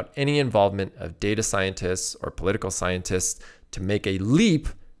without any involvement of data scientists or political scientists to make a leap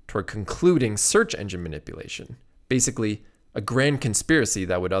toward concluding search engine manipulation. Basically, a grand conspiracy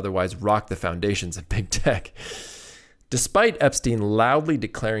that would otherwise rock the foundations of big tech. Despite Epstein loudly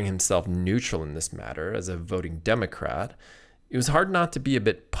declaring himself neutral in this matter as a voting Democrat, it was hard not to be a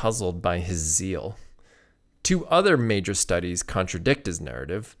bit puzzled by his zeal. Two other major studies contradict his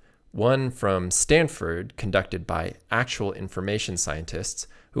narrative. One from Stanford, conducted by actual information scientists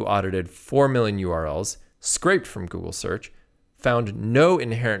who audited 4 million URLs scraped from Google search, found no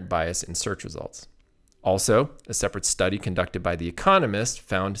inherent bias in search results. Also, a separate study conducted by The Economist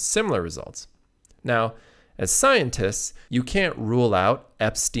found similar results. Now, as scientists, you can't rule out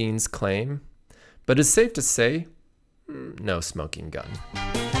Epstein's claim, but it's safe to say, no smoking gun.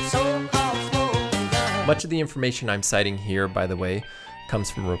 Much of the information I'm citing here, by the way, comes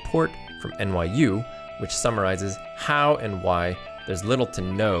from a report from NYU, which summarizes how and why there's little to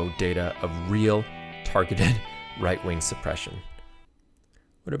no data of real, targeted right-wing suppression.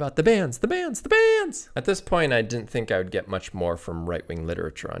 What about the bans? The bans! The bans! At this point, I didn't think I would get much more from right-wing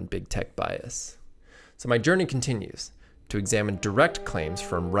literature on big tech bias. So my journey continues to examine direct claims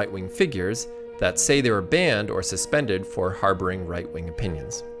from right-wing figures that say they were banned or suspended for harboring right-wing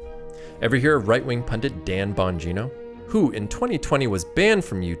opinions. Ever hear of right-wing pundit Dan Bongino, who in 2020 was banned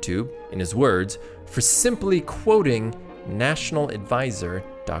from YouTube, in his words, for simply quoting National Advisor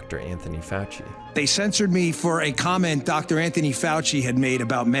Dr. Anthony Fauci? They censored me for a comment Dr. Anthony Fauci had made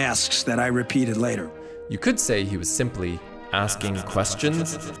about masks that I repeated later. You could say he was simply asking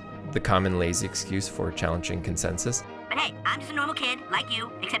questions, the common lazy excuse for challenging consensus. But hey, I'm just a normal kid, like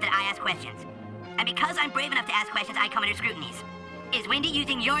you, except that I ask questions. And because I'm brave enough to ask questions, I come under scrutinies. Is Wendy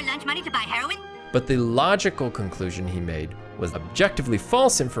using your lunch money to buy heroin? But the logical conclusion he made was objectively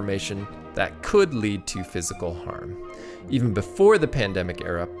false information that could lead to physical harm. Even before the pandemic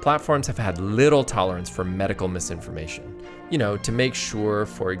era, platforms have had little tolerance for medical misinformation. You know, to make sure,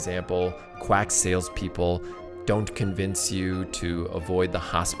 for example, quack salespeople don't convince you to avoid the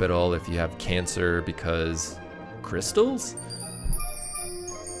hospital if you have cancer because crystals?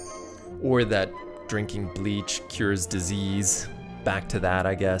 Or that drinking bleach cures disease. Back to that,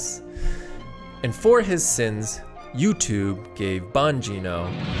 I guess. And for his sins, YouTube gave Bongino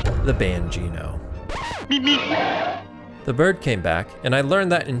the Bangino. The bird came back, and I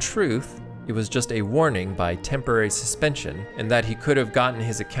learned that in truth, it was just a warning by temporary suspension, and that he could have gotten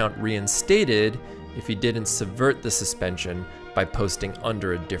his account reinstated if he didn't subvert the suspension by posting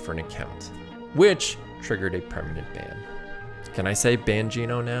under a different account. which triggered a permanent ban. Can I say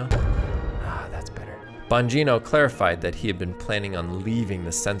Bongino now? Ah, that's better. Bongino clarified that he had been planning on leaving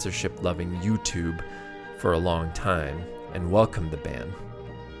the censorship-loving YouTube for a long time and welcomed the ban.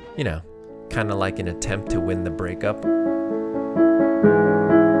 You know, kind of like an attempt to win the breakup.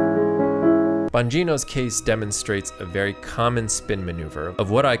 Bongino's case demonstrates a very common spin maneuver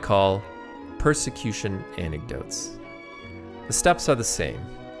of what I call persecution anecdotes. The steps are the same.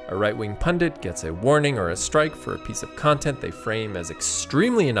 A right-wing pundit gets a warning or a strike for a piece of content they frame as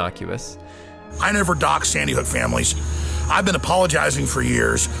extremely innocuous. I never doxed Sandy Hook families. I've been apologizing for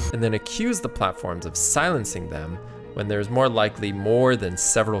years. And then accuse the platforms of silencing them when there's more likely more than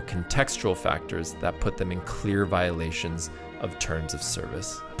several contextual factors that put them in clear violations of terms of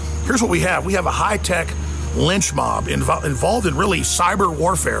service. Here's what we have. We have a high-tech lynch mob involved in really cyber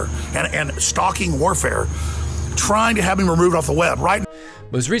warfare and stalking warfare, trying to have him removed off the web, right?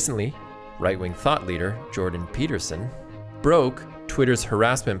 Most recently, right-wing thought leader Jordan Peterson broke Twitter's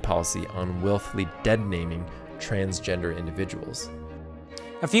harassment policy on willfully dead-naming transgender individuals.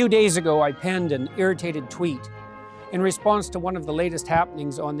 A few days ago, I penned an irritated tweet in response to one of the latest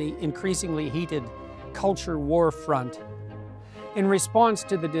happenings on the increasingly heated culture war front. In response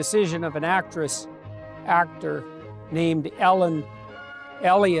to the decision of an actor named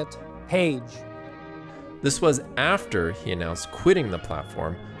Elliot Page. This was after he announced quitting the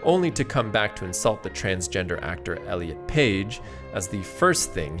platform, only to come back to insult the transgender actor Elliot Page as the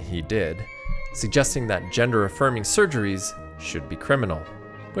first thing he did, suggesting that gender-affirming surgeries should be criminal,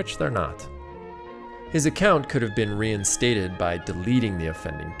 which they're not. His account could have been reinstated by deleting the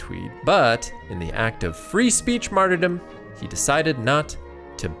offending tweet, but in the act of free speech martyrdom, he decided not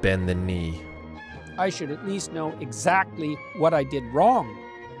to bend the knee. I should at least know exactly what I did wrong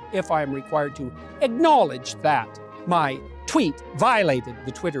if I am required to acknowledge that my tweet violated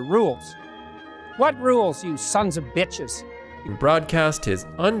the Twitter rules. What rules, you sons of bitches? He broadcast his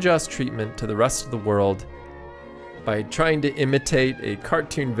unjust treatment to the rest of the world by trying to imitate a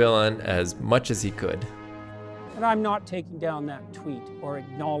cartoon villain as much as he could. And I'm not taking down that tweet or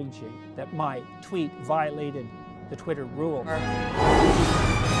acknowledging that my tweet violated the Twitter rules.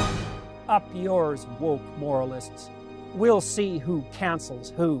 Up yours, woke moralists. We'll see who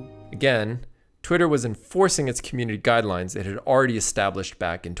cancels who. Again, Twitter was enforcing its community guidelines it had already established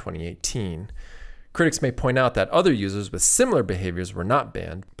back in 2018. Critics may point out that other users with similar behaviors were not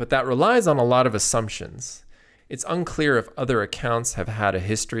banned, but that relies on a lot of assumptions. It's unclear if other accounts have had a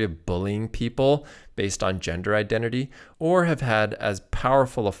history of bullying people based on gender identity, or have had as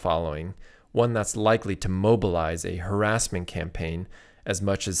powerful a following, one that's likely to mobilize a harassment campaign as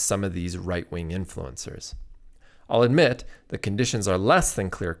much as some of these right-wing influencers. I'll admit the conditions are less than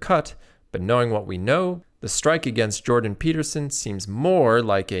clear-cut, but knowing what we know, the strike against Jordan Peterson seems more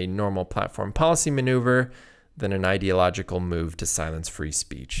like a normal platform policy maneuver than an ideological move to silence free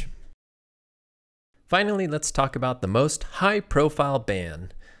speech. Finally, let's talk about the most high-profile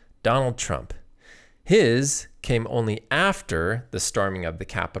ban, Donald Trump. His came only after the storming of the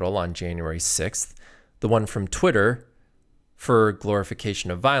Capitol on January 6th, the one from Twitter for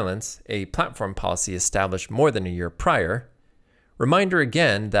glorification of violence, a platform policy established more than a year prior. Reminder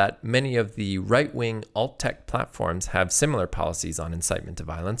again that many of the right-wing alt-tech platforms have similar policies on incitement to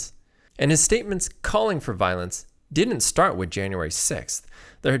violence. And his statements calling for violence didn't start with January 6th.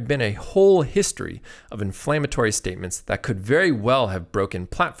 There had been a whole history of inflammatory statements that could very well have broken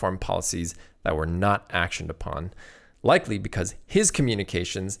platform policies that were not actioned upon, likely because his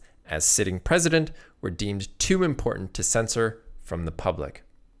communications as sitting president were deemed too important to censor from the public.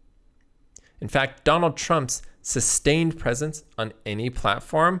 In fact, Donald Trump's sustained presence on any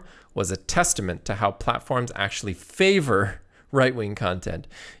platform was a testament to how platforms actually favor right-wing content.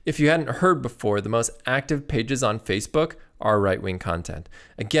 If you hadn't heard before, the most active pages on Facebook are right-wing content.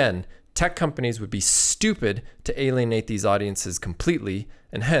 Again, tech companies would be stupid to alienate these audiences completely,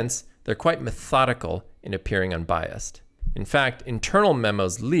 and hence, they're quite methodical in appearing unbiased. In fact, internal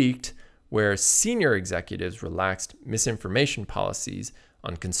memos leaked where senior executives relaxed misinformation policies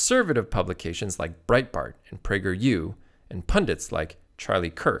on conservative publications like Breitbart and PragerU, and pundits like Charlie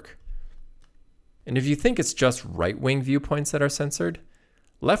Kirk. And if you think it's just right-wing viewpoints that are censored,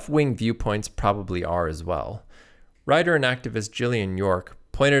 left-wing viewpoints probably are as well. Writer and activist Gillian York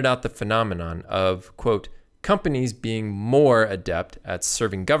pointed out the phenomenon of, quote, companies being more adept at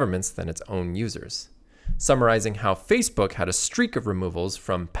serving governments than its own users, summarizing how Facebook had a streak of removals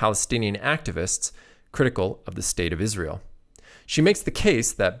from Palestinian activists critical of the state of Israel. She makes the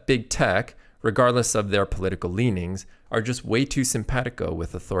case that big tech, regardless of their political leanings, are just way too simpatico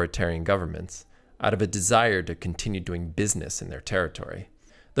with authoritarian governments, out of a desire to continue doing business in their territory.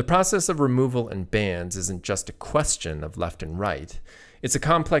 The process of removal and bans isn't just a question of left and right. It's a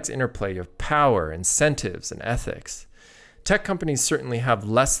complex interplay of power, incentives, and ethics. Tech companies certainly have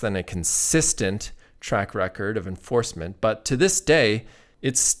less than a consistent track record of enforcement, but to this day,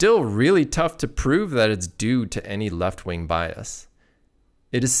 it's still really tough to prove that it's due to any left-wing bias.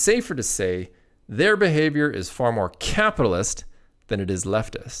 It is safer to say their behavior is far more capitalist than it is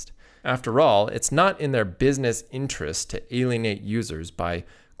leftist. After all, it's not in their business interest to alienate users by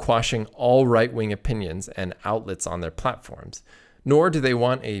quashing all right-wing opinions and outlets on their platforms, nor do they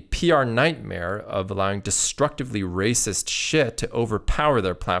want a PR nightmare of allowing destructively racist shit to overpower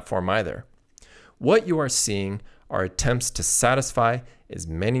their platform either. What you are seeing are attempts to satisfy as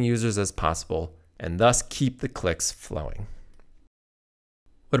many users as possible and thus keep the clicks flowing.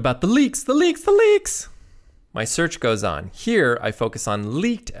 What about the leaks? The leaks, the leaks! My search goes on. Here, I focus on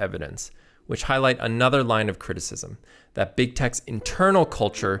leaked evidence, which highlight another line of criticism, that big tech's internal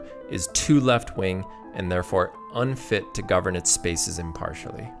culture is too left-wing and therefore unfit to govern its spaces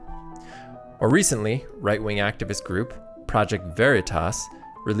impartially. More recently, right-wing activist group Project Veritas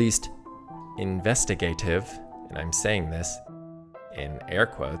released investigative, and I'm saying this in air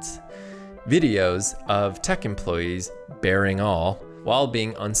quotes, videos of tech employees bearing all while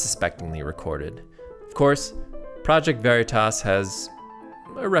being unsuspectingly recorded. Of course, Project Veritas has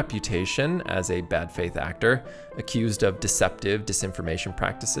a reputation as a bad faith actor, accused of deceptive disinformation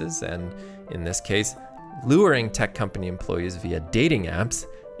practices, and in this case, luring tech company employees via dating apps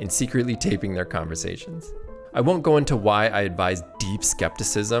and secretly taping their conversations. I won't go into why I advise deep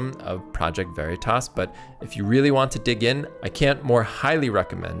skepticism of Project Veritas, but if you really want to dig in, I can't more highly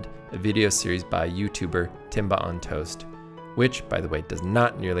recommend a video series by YouTuber Timba on Toast, which, by the way, does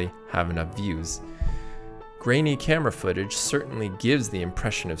not nearly have enough views. Grainy camera footage certainly gives the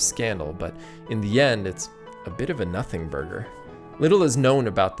impression of scandal, but in the end, it's a bit of a nothing burger. Little is known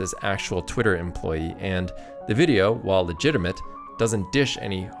about this actual Twitter employee, and the video, while legitimate, doesn't dish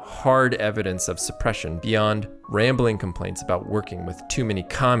any hard evidence of suppression beyond rambling complaints about working with too many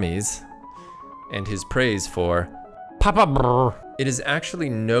commies and his praise for Papa Brr. It is actually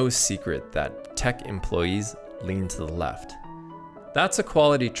no secret that tech employees lean to the left. That's a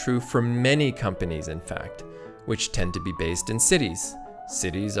quality true for many companies, in fact, which tend to be based in cities.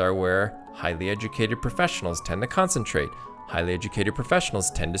 Cities are where highly educated professionals tend to concentrate. Highly educated professionals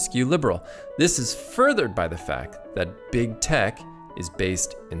tend to skew liberal. This is furthered by the fact that big tech is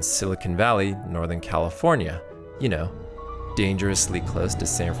based in Silicon Valley, Northern California. You know, dangerously close to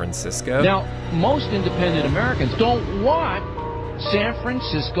San Francisco. Now, most independent Americans don't want San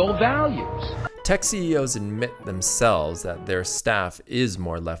Francisco values. Tech CEOs admit themselves that their staff is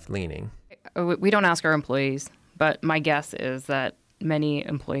more left-leaning. We don't ask our employees, but my guess is that many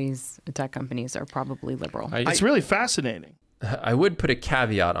employees at tech companies are probably liberal. It's really fascinating. I would put a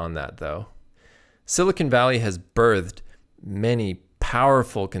caveat on that, though. Silicon Valley has birthed many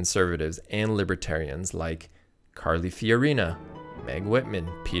powerful conservatives and libertarians like Carly Fiorina, Meg Whitman,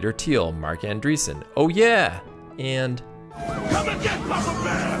 Peter Thiel, Mark Andreessen. Oh yeah! And come and get Papa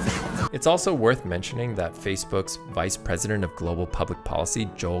Bear! It's also worth mentioning that Facebook's Vice President of Global Public Policy,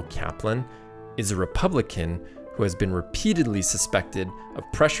 Joel Kaplan, is a Republican who has been repeatedly suspected of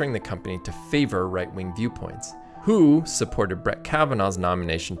pressuring the company to favor right-wing viewpoints, who supported Brett Kavanaugh's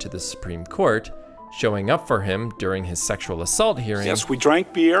nomination to the Supreme Court, showing up for him during his sexual assault hearing. Yes, we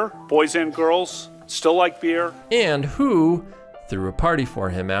drank beer, boys and girls, still like beer. And who threw a party for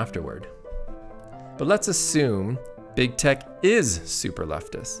him afterward. But let's assume big tech is super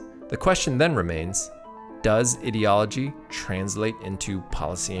leftist. The question then remains, does ideology translate into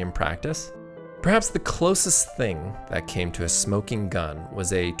policy and practice? Perhaps the closest thing that came to a smoking gun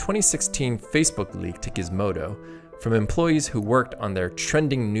was a 2016 Facebook leak to Gizmodo from employees who worked on their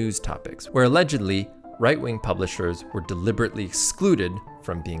trending news topics, where allegedly right-wing publishers were deliberately excluded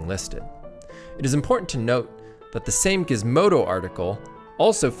from being listed. It is important to note that the same Gizmodo article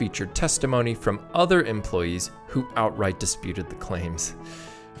also featured testimony from other employees who outright disputed the claims.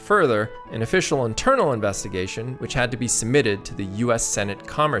 Further, an official internal investigation, which had to be submitted to the US Senate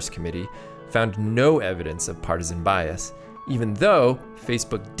Commerce Committee, found no evidence of partisan bias, even though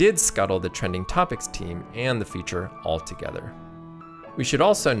Facebook did scuttle the trending topics team and the feature altogether. We should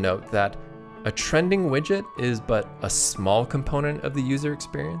also note that a trending widget is but a small component of the user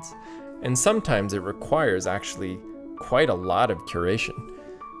experience, and sometimes it requires actually quite a lot of curation.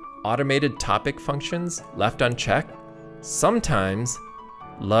 Automated topic functions left unchecked sometimes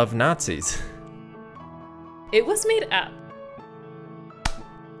love Nazis. It was made up.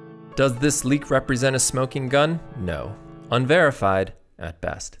 Does this leak represent a smoking gun? No. Unverified at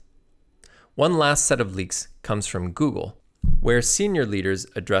best. One last set of leaks comes from Google. where senior leaders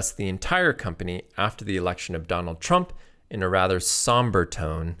addressed the entire company after the election of Donald Trump in a rather somber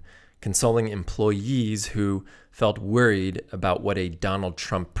tone, consoling employees who felt worried about what a Donald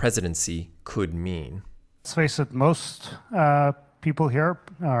Trump presidency could mean. Let's face it, most people here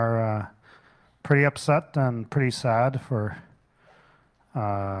are pretty upset and pretty sad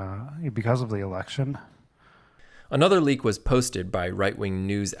because of the election. Another leak was posted by right-wing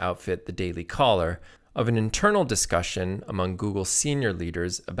news outfit The Daily Caller of an internal discussion among Google senior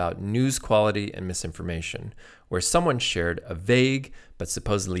leaders about news quality and misinformation, where someone shared a vague but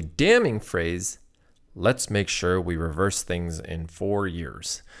supposedly damning phrase, "Let's make sure we reverse things in 4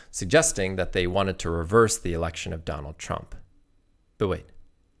 years," suggesting that they wanted to reverse the election of Donald Trump. But wait,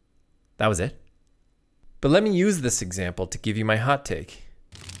 that was it? But let me use this example to give you my hot take.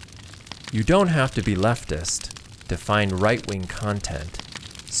 You don't have to be leftist to find right-wing content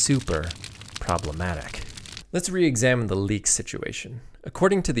super problematic. Let's re-examine the leak situation.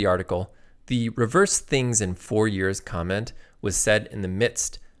 According to the article, the reverse things in 4 years comment was said in the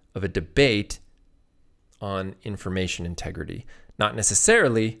midst of a debate on information integrity, not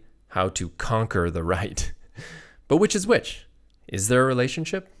necessarily how to conquer the right. But which is which? Is there a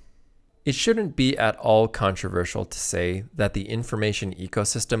relationship? It shouldn't be at all controversial to say that the information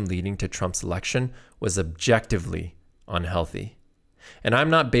ecosystem leading to Trump's election was objectively unhealthy. And I'm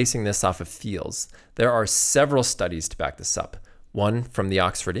not basing this off of feels. There are several studies to back this up. One from the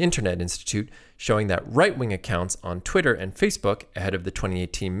Oxford Internet Institute showing that right-wing accounts on Twitter and Facebook ahead of the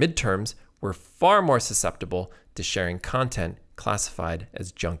 2018 midterms were far more susceptible to sharing content classified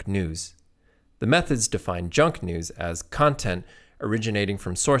as junk news. The methods define junk news as content originating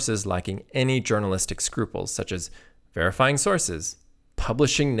from sources lacking any journalistic scruples, such as verifying sources,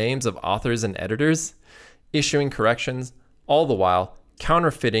 publishing names of authors and editors, issuing corrections, all the while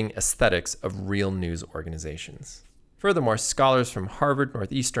counterfeiting aesthetics of real news organizations. Furthermore, scholars from Harvard,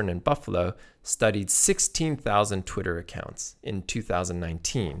 Northeastern, and Buffalo studied 16,000 Twitter accounts in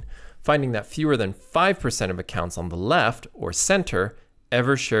 2019, finding that fewer than 5% of accounts on the left or center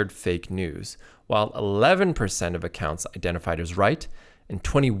ever shared fake news, while 11% of accounts identified as right and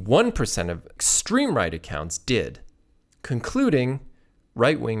 21% of extreme right accounts did, concluding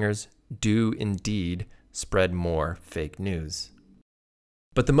right-wingers do indeed spread more fake news.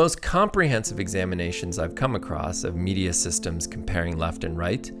 But the most comprehensive examinations I've come across of media systems comparing left and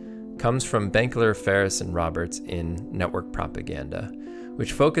right comes from Benkler, Ferris, and Roberts in Network Propaganda,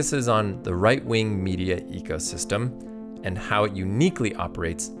 which focuses on the right-wing media ecosystem and how it uniquely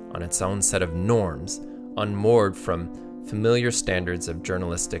operates on its own set of norms, unmoored from familiar standards of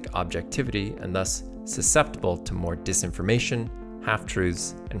journalistic objectivity and thus susceptible to more disinformation,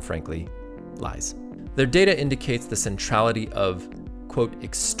 half-truths, and frankly, lies. Their data indicates the centrality of, quote,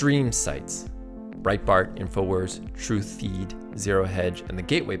 extreme sites, Breitbart, InfoWars, TruthFeed, Zero Hedge, and the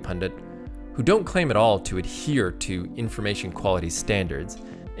Gateway Pundit, who don't claim at all to adhere to information quality standards,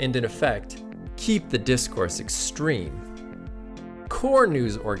 and in effect, keep the discourse extreme. Core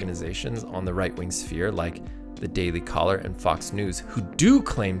news organizations on the right-wing sphere, like the Daily Caller and Fox News, who do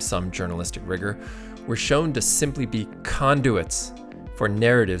claim some journalistic rigor, were shown to simply be conduits for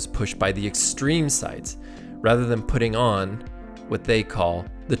narratives pushed by the extreme sites, rather than putting on what they call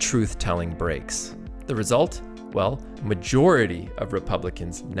the truth-telling breaks. The result? Well, a majority of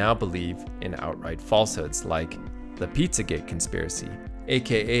Republicans now believe in outright falsehoods like the Pizzagate conspiracy,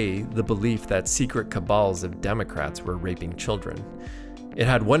 aka the belief that secret cabals of Democrats were raping children. It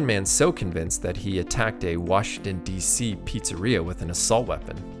had one man so convinced that he attacked a Washington, D.C. pizzeria with an assault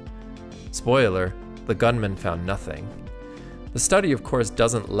weapon. Spoiler, the gunman found nothing. The study, of course,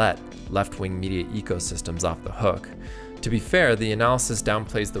 doesn't let left-wing media ecosystems off the hook. To be fair, the analysis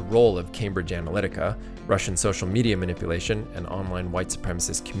downplays the role of Cambridge Analytica, Russian social media manipulation, and online white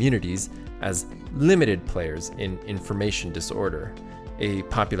supremacist communities as limited players in information disorder, a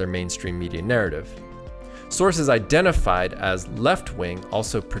popular mainstream media narrative. Sources identified as left-wing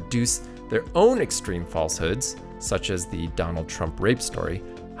also produce their own extreme falsehoods, such as the Donald Trump rape story.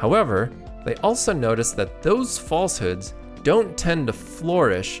 However, they also notice that those falsehoods don't tend to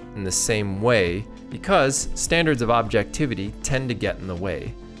flourish in the same way because standards of objectivity tend to get in the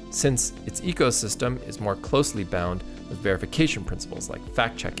way, since its ecosystem is more closely bound with verification principles like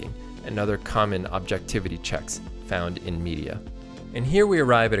fact-checking and other common objectivity checks found in media. And here we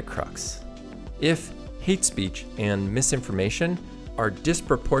arrive at a crux. If hate speech and misinformation are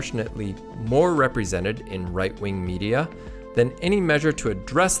disproportionately more represented in right-wing media, then any measure to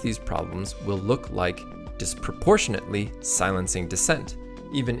address these problems will look like disproportionately silencing dissent,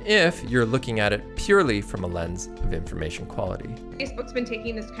 even if you're looking at it purely from a lens of information quality. Facebook's been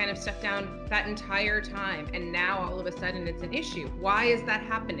taking this kind of stuff down that entire time, and now all of a sudden it's an issue. Why is that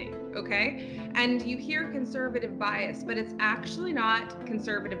happening? Okay? And you hear conservative bias, but it's actually not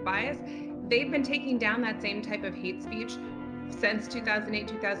conservative bias. They've been taking down that same type of hate speech since 2008,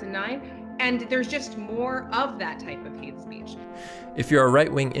 2009, and there's just more of that type of hate speech. If you're a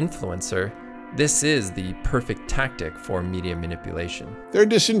right-wing influencer, this is the perfect tactic for media manipulation. They're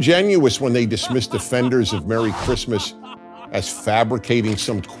disingenuous when they dismiss defenders of Merry Christmas as fabricating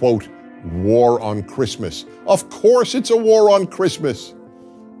some, quote, war on Christmas. Of course it's a war on Christmas.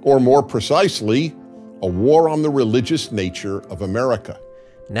 Or more precisely, a war on the religious nature of America.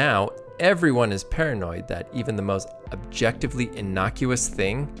 Now, everyone is paranoid that even the most objectively innocuous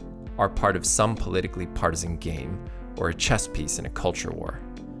thing are part of some politically partisan game or a chess piece in a culture war.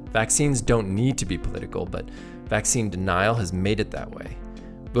 Vaccines don't need to be political, but vaccine denial has made it that way.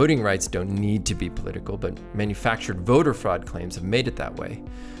 Voting rights don't need to be political, but manufactured voter fraud claims have made it that way.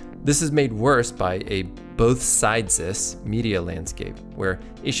 This is made worse by a both-sides-ist media landscape, where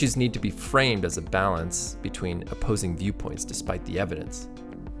issues need to be framed as a balance between opposing viewpoints despite the evidence.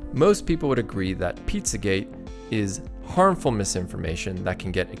 Most people would agree that Pizzagate is harmful misinformation that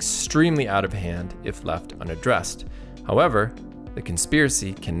can get extremely out of hand if left unaddressed. However, the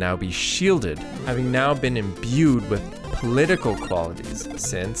conspiracy can now be shielded, having now been imbued with political qualities,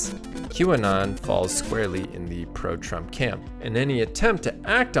 since QAnon falls squarely in the pro-Trump camp, and any attempt to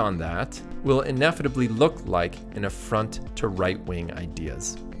act on that will inevitably look like an affront to right-wing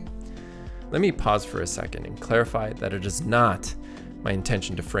ideas. Let me pause for a second and clarify that it is not my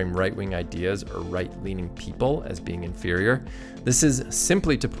intention to frame right-wing ideas or right-leaning people as being inferior. This is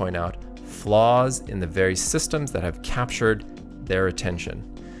simply to point out flaws in the very systems that have captured their attention.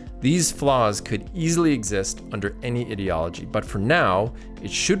 These flaws could easily exist under any ideology, but for now,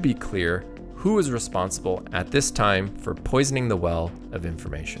 it should be clear who is responsible at this time for poisoning the well of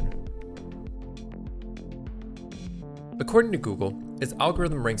information. According to Google, its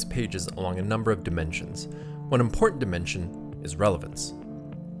algorithm ranks pages along a number of dimensions. One important dimension is relevance.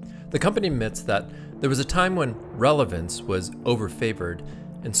 The company admits that there was a time when relevance was overfavored,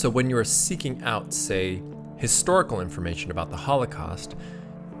 and so when you were seeking out, say, historical information about the Holocaust,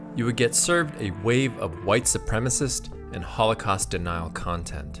 you would get served a wave of white supremacist and Holocaust denial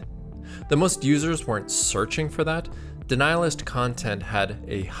content. Though most users weren't searching for that, denialist content had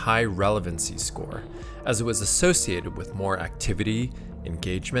a high relevancy score, as it was associated with more activity,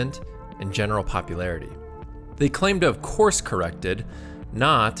 engagement, and general popularity. They claim to have course corrected,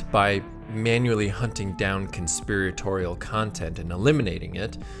 not by manually hunting down conspiratorial content and eliminating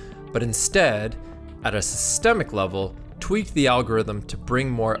it, but instead, at a systemic level, tweaked the algorithm to bring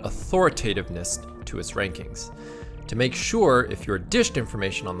more authoritativeness to its rankings, to make sure if you're dished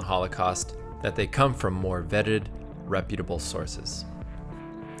information on the Holocaust, that they come from more vetted, reputable sources.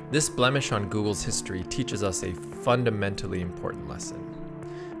 This blemish on Google's history teaches us a fundamentally important lesson.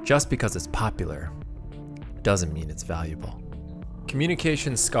 Just because it's popular doesn't mean it's valuable.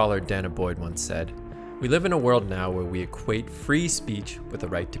 Communications scholar Nanabhay once said, "We live in a world now where we equate free speech with the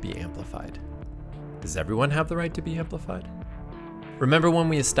right to be amplified. Does everyone have the right to be amplified?" Remember when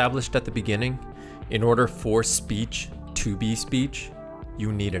we established at the beginning, in order for speech to be speech,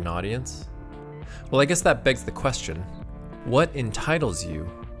 you need an audience? Well, I guess that begs the question, what entitles you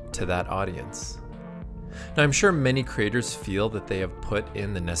to that audience? Now, I'm sure many creators feel that they have put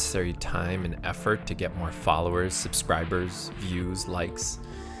in the necessary time and effort to get more followers, subscribers, views, likes,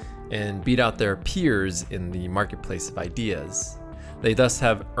 and beat out their peers in the marketplace of ideas. They thus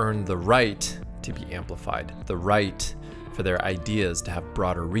have earned the right to be amplified, the right for their ideas to have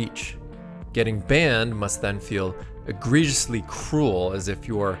broader reach. Getting banned must then feel egregiously cruel, as if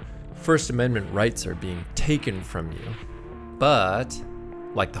your First Amendment rights are being taken from you. But,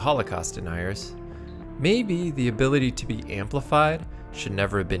 like the Holocaust deniers, maybe the ability to be amplified should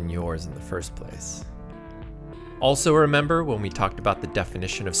never have been yours in the first place. Also remember when we talked about the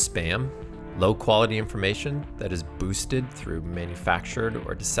definition of spam? Low quality information that is boosted through manufactured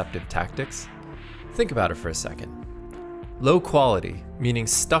or deceptive tactics? Think about it for a second. Low quality, meaning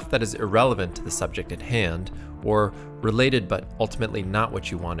stuff that is irrelevant to the subject at hand, or related but ultimately not what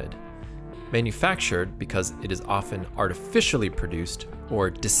you wanted. Manufactured because it is often artificially produced, or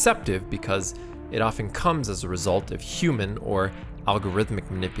deceptive because it often comes as a result of human or algorithmic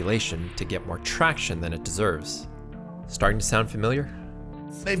manipulation to get more traction than it deserves. Starting to sound familiar?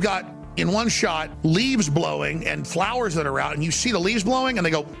 They've got, in one shot, leaves blowing and flowers that are out, and you see the leaves blowing, and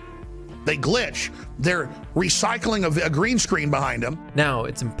they go, They glitch. They're recycling a green screen behind them. Now,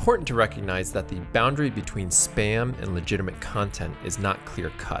 it's important to recognize that the boundary between spam and legitimate content is not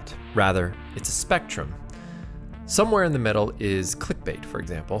clear-cut. Rather, it's a spectrum. Somewhere in the middle is clickbait, for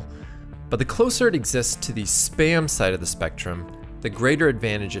example. But the closer it exists to the spam side of the spectrum, the greater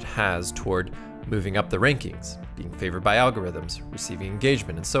advantage it has toward moving up the rankings, being favored by algorithms, receiving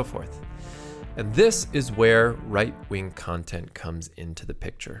engagement, and so forth. And this is where right-wing content comes into the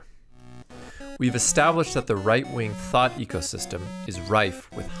picture. We've established that the right-wing thought ecosystem is rife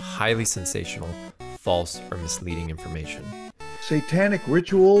with highly sensational, false, or misleading information. Satanic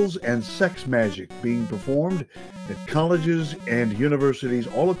rituals and sex magic being performed at colleges and universities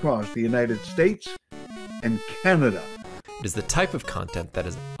all across the United States and Canada. It is the type of content that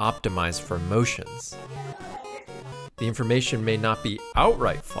is optimized for emotions. The information may not be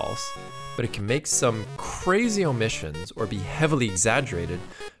outright false, but it can make some crazy omissions or be heavily exaggerated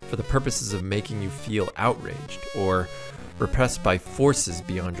for the purposes of making you feel outraged or repressed by forces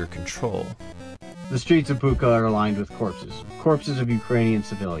beyond your control. The streets of Bucha are lined with corpses of Ukrainian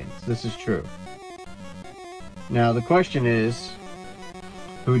civilians. This is true. Now the question is,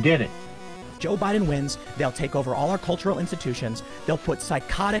 who did it? Joe Biden wins, they'll take over all our cultural institutions, they'll put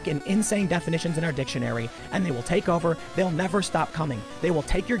psychotic and insane definitions in our dictionary, and they will take over, they'll never stop coming. They will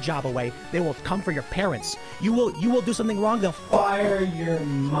take your job away, they will come for your parents. You will do something wrong, they'll fire your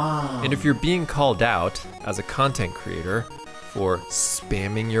mom. And if you're being called out as a content creator for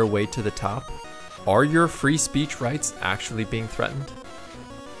spamming your way to the top, are your free speech rights actually being threatened?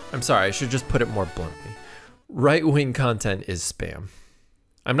 I'm sorry, I should just put it more bluntly. Right-wing content is spam.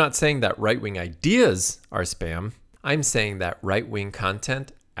 I'm not saying that right-wing ideas are spam. I'm saying that right-wing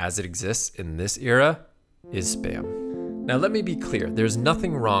content, as it exists in this era, is spam. Now let me be clear, there's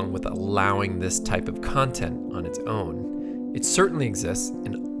nothing wrong with allowing this type of content on its own. It certainly exists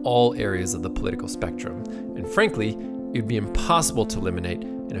in all areas of the political spectrum, and frankly, it would be impossible to eliminate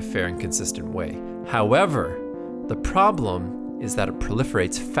in a fair and consistent way. However, the problem is that it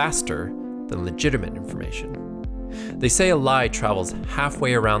proliferates faster than legitimate information. They say a lie travels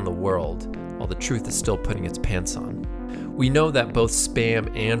halfway around the world while the truth is still putting its pants on. We know that both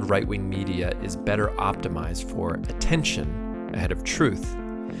spam and right-wing media is better optimized for attention ahead of truth.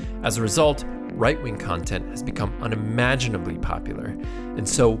 As a result, right-wing content has become unimaginably popular. And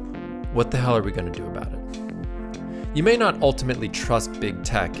so, what the hell are we going to do about it? You may not ultimately trust big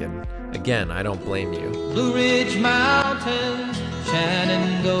tech, and again, I don't blame you. Blue Ridge Mountains,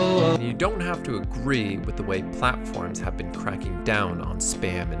 Shenandoah. And you don't have to agree with the way platforms have been cracking down on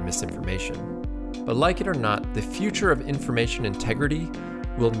spam and misinformation. But like it or not, the future of information integrity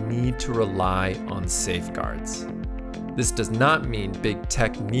will need to rely on safeguards. This does not mean big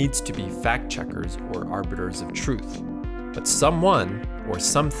tech needs to be fact checkers or arbiters of truth, but someone or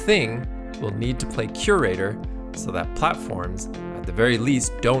something will need to play curator so that platforms, at the very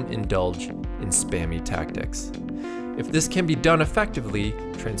least, don't indulge in spammy tactics. If this can be done effectively,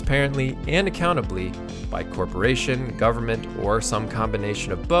 transparently, and accountably by corporation, government, or some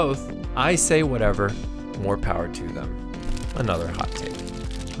combination of both, I say whatever, more power to them. Another hot take.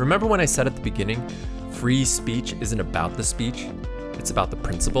 Remember when I said at the beginning, free speech isn't about the speech, it's about the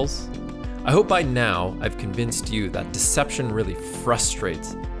principles? I hope by now I've convinced you that deception really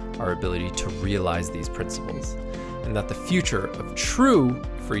frustrates our ability to realize these principles, and that the future of true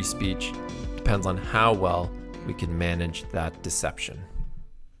free speech depends on how well we can manage that deception.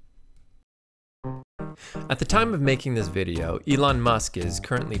 At the time of making this video, Elon Musk is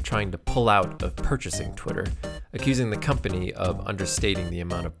currently trying to pull out of purchasing Twitter, accusing the company of understating the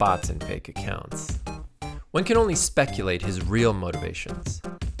amount of bots and fake accounts. One can only speculate his real motivations.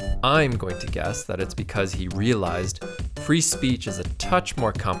 I'm going to guess that it's because he realized free speech is a touch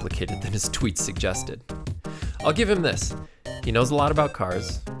more complicated than his tweets suggested. I'll give him this. He knows a lot about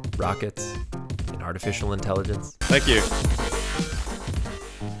cars, rockets, and artificial intelligence. Thank you.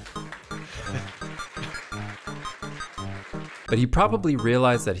 But he probably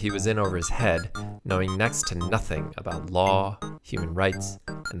realized that he was in over his head, knowing next to nothing about law, human rights,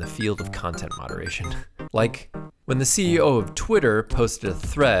 and the field of content moderation. Like when the CEO of Twitter posted a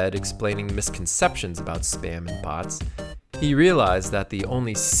thread explaining misconceptions about spam and bots, he realized that the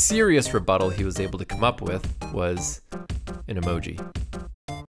only serious rebuttal he was able to come up with was an emoji.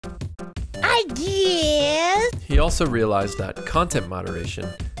 I guess. He also realized that content moderation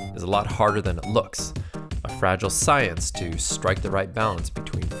is a lot harder than it looks, a fragile science to strike the right balance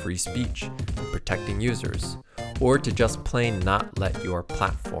between free speech and protecting users, or to just plain not let your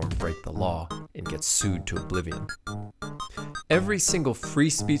platform break the law and get sued to oblivion. Every single free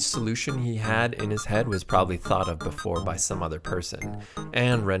speech solution he had in his head was probably thought of before by some other person,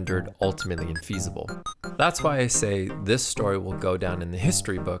 and rendered ultimately infeasible. That's why I say this story will go down in the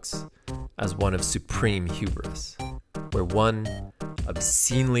history books as one of supreme hubris, where one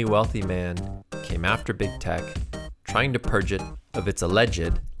obscenely wealthy man came after big tech, trying to purge it of its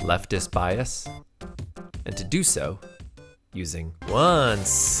alleged leftist bias, and to do so using one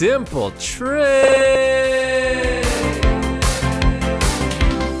simple trick.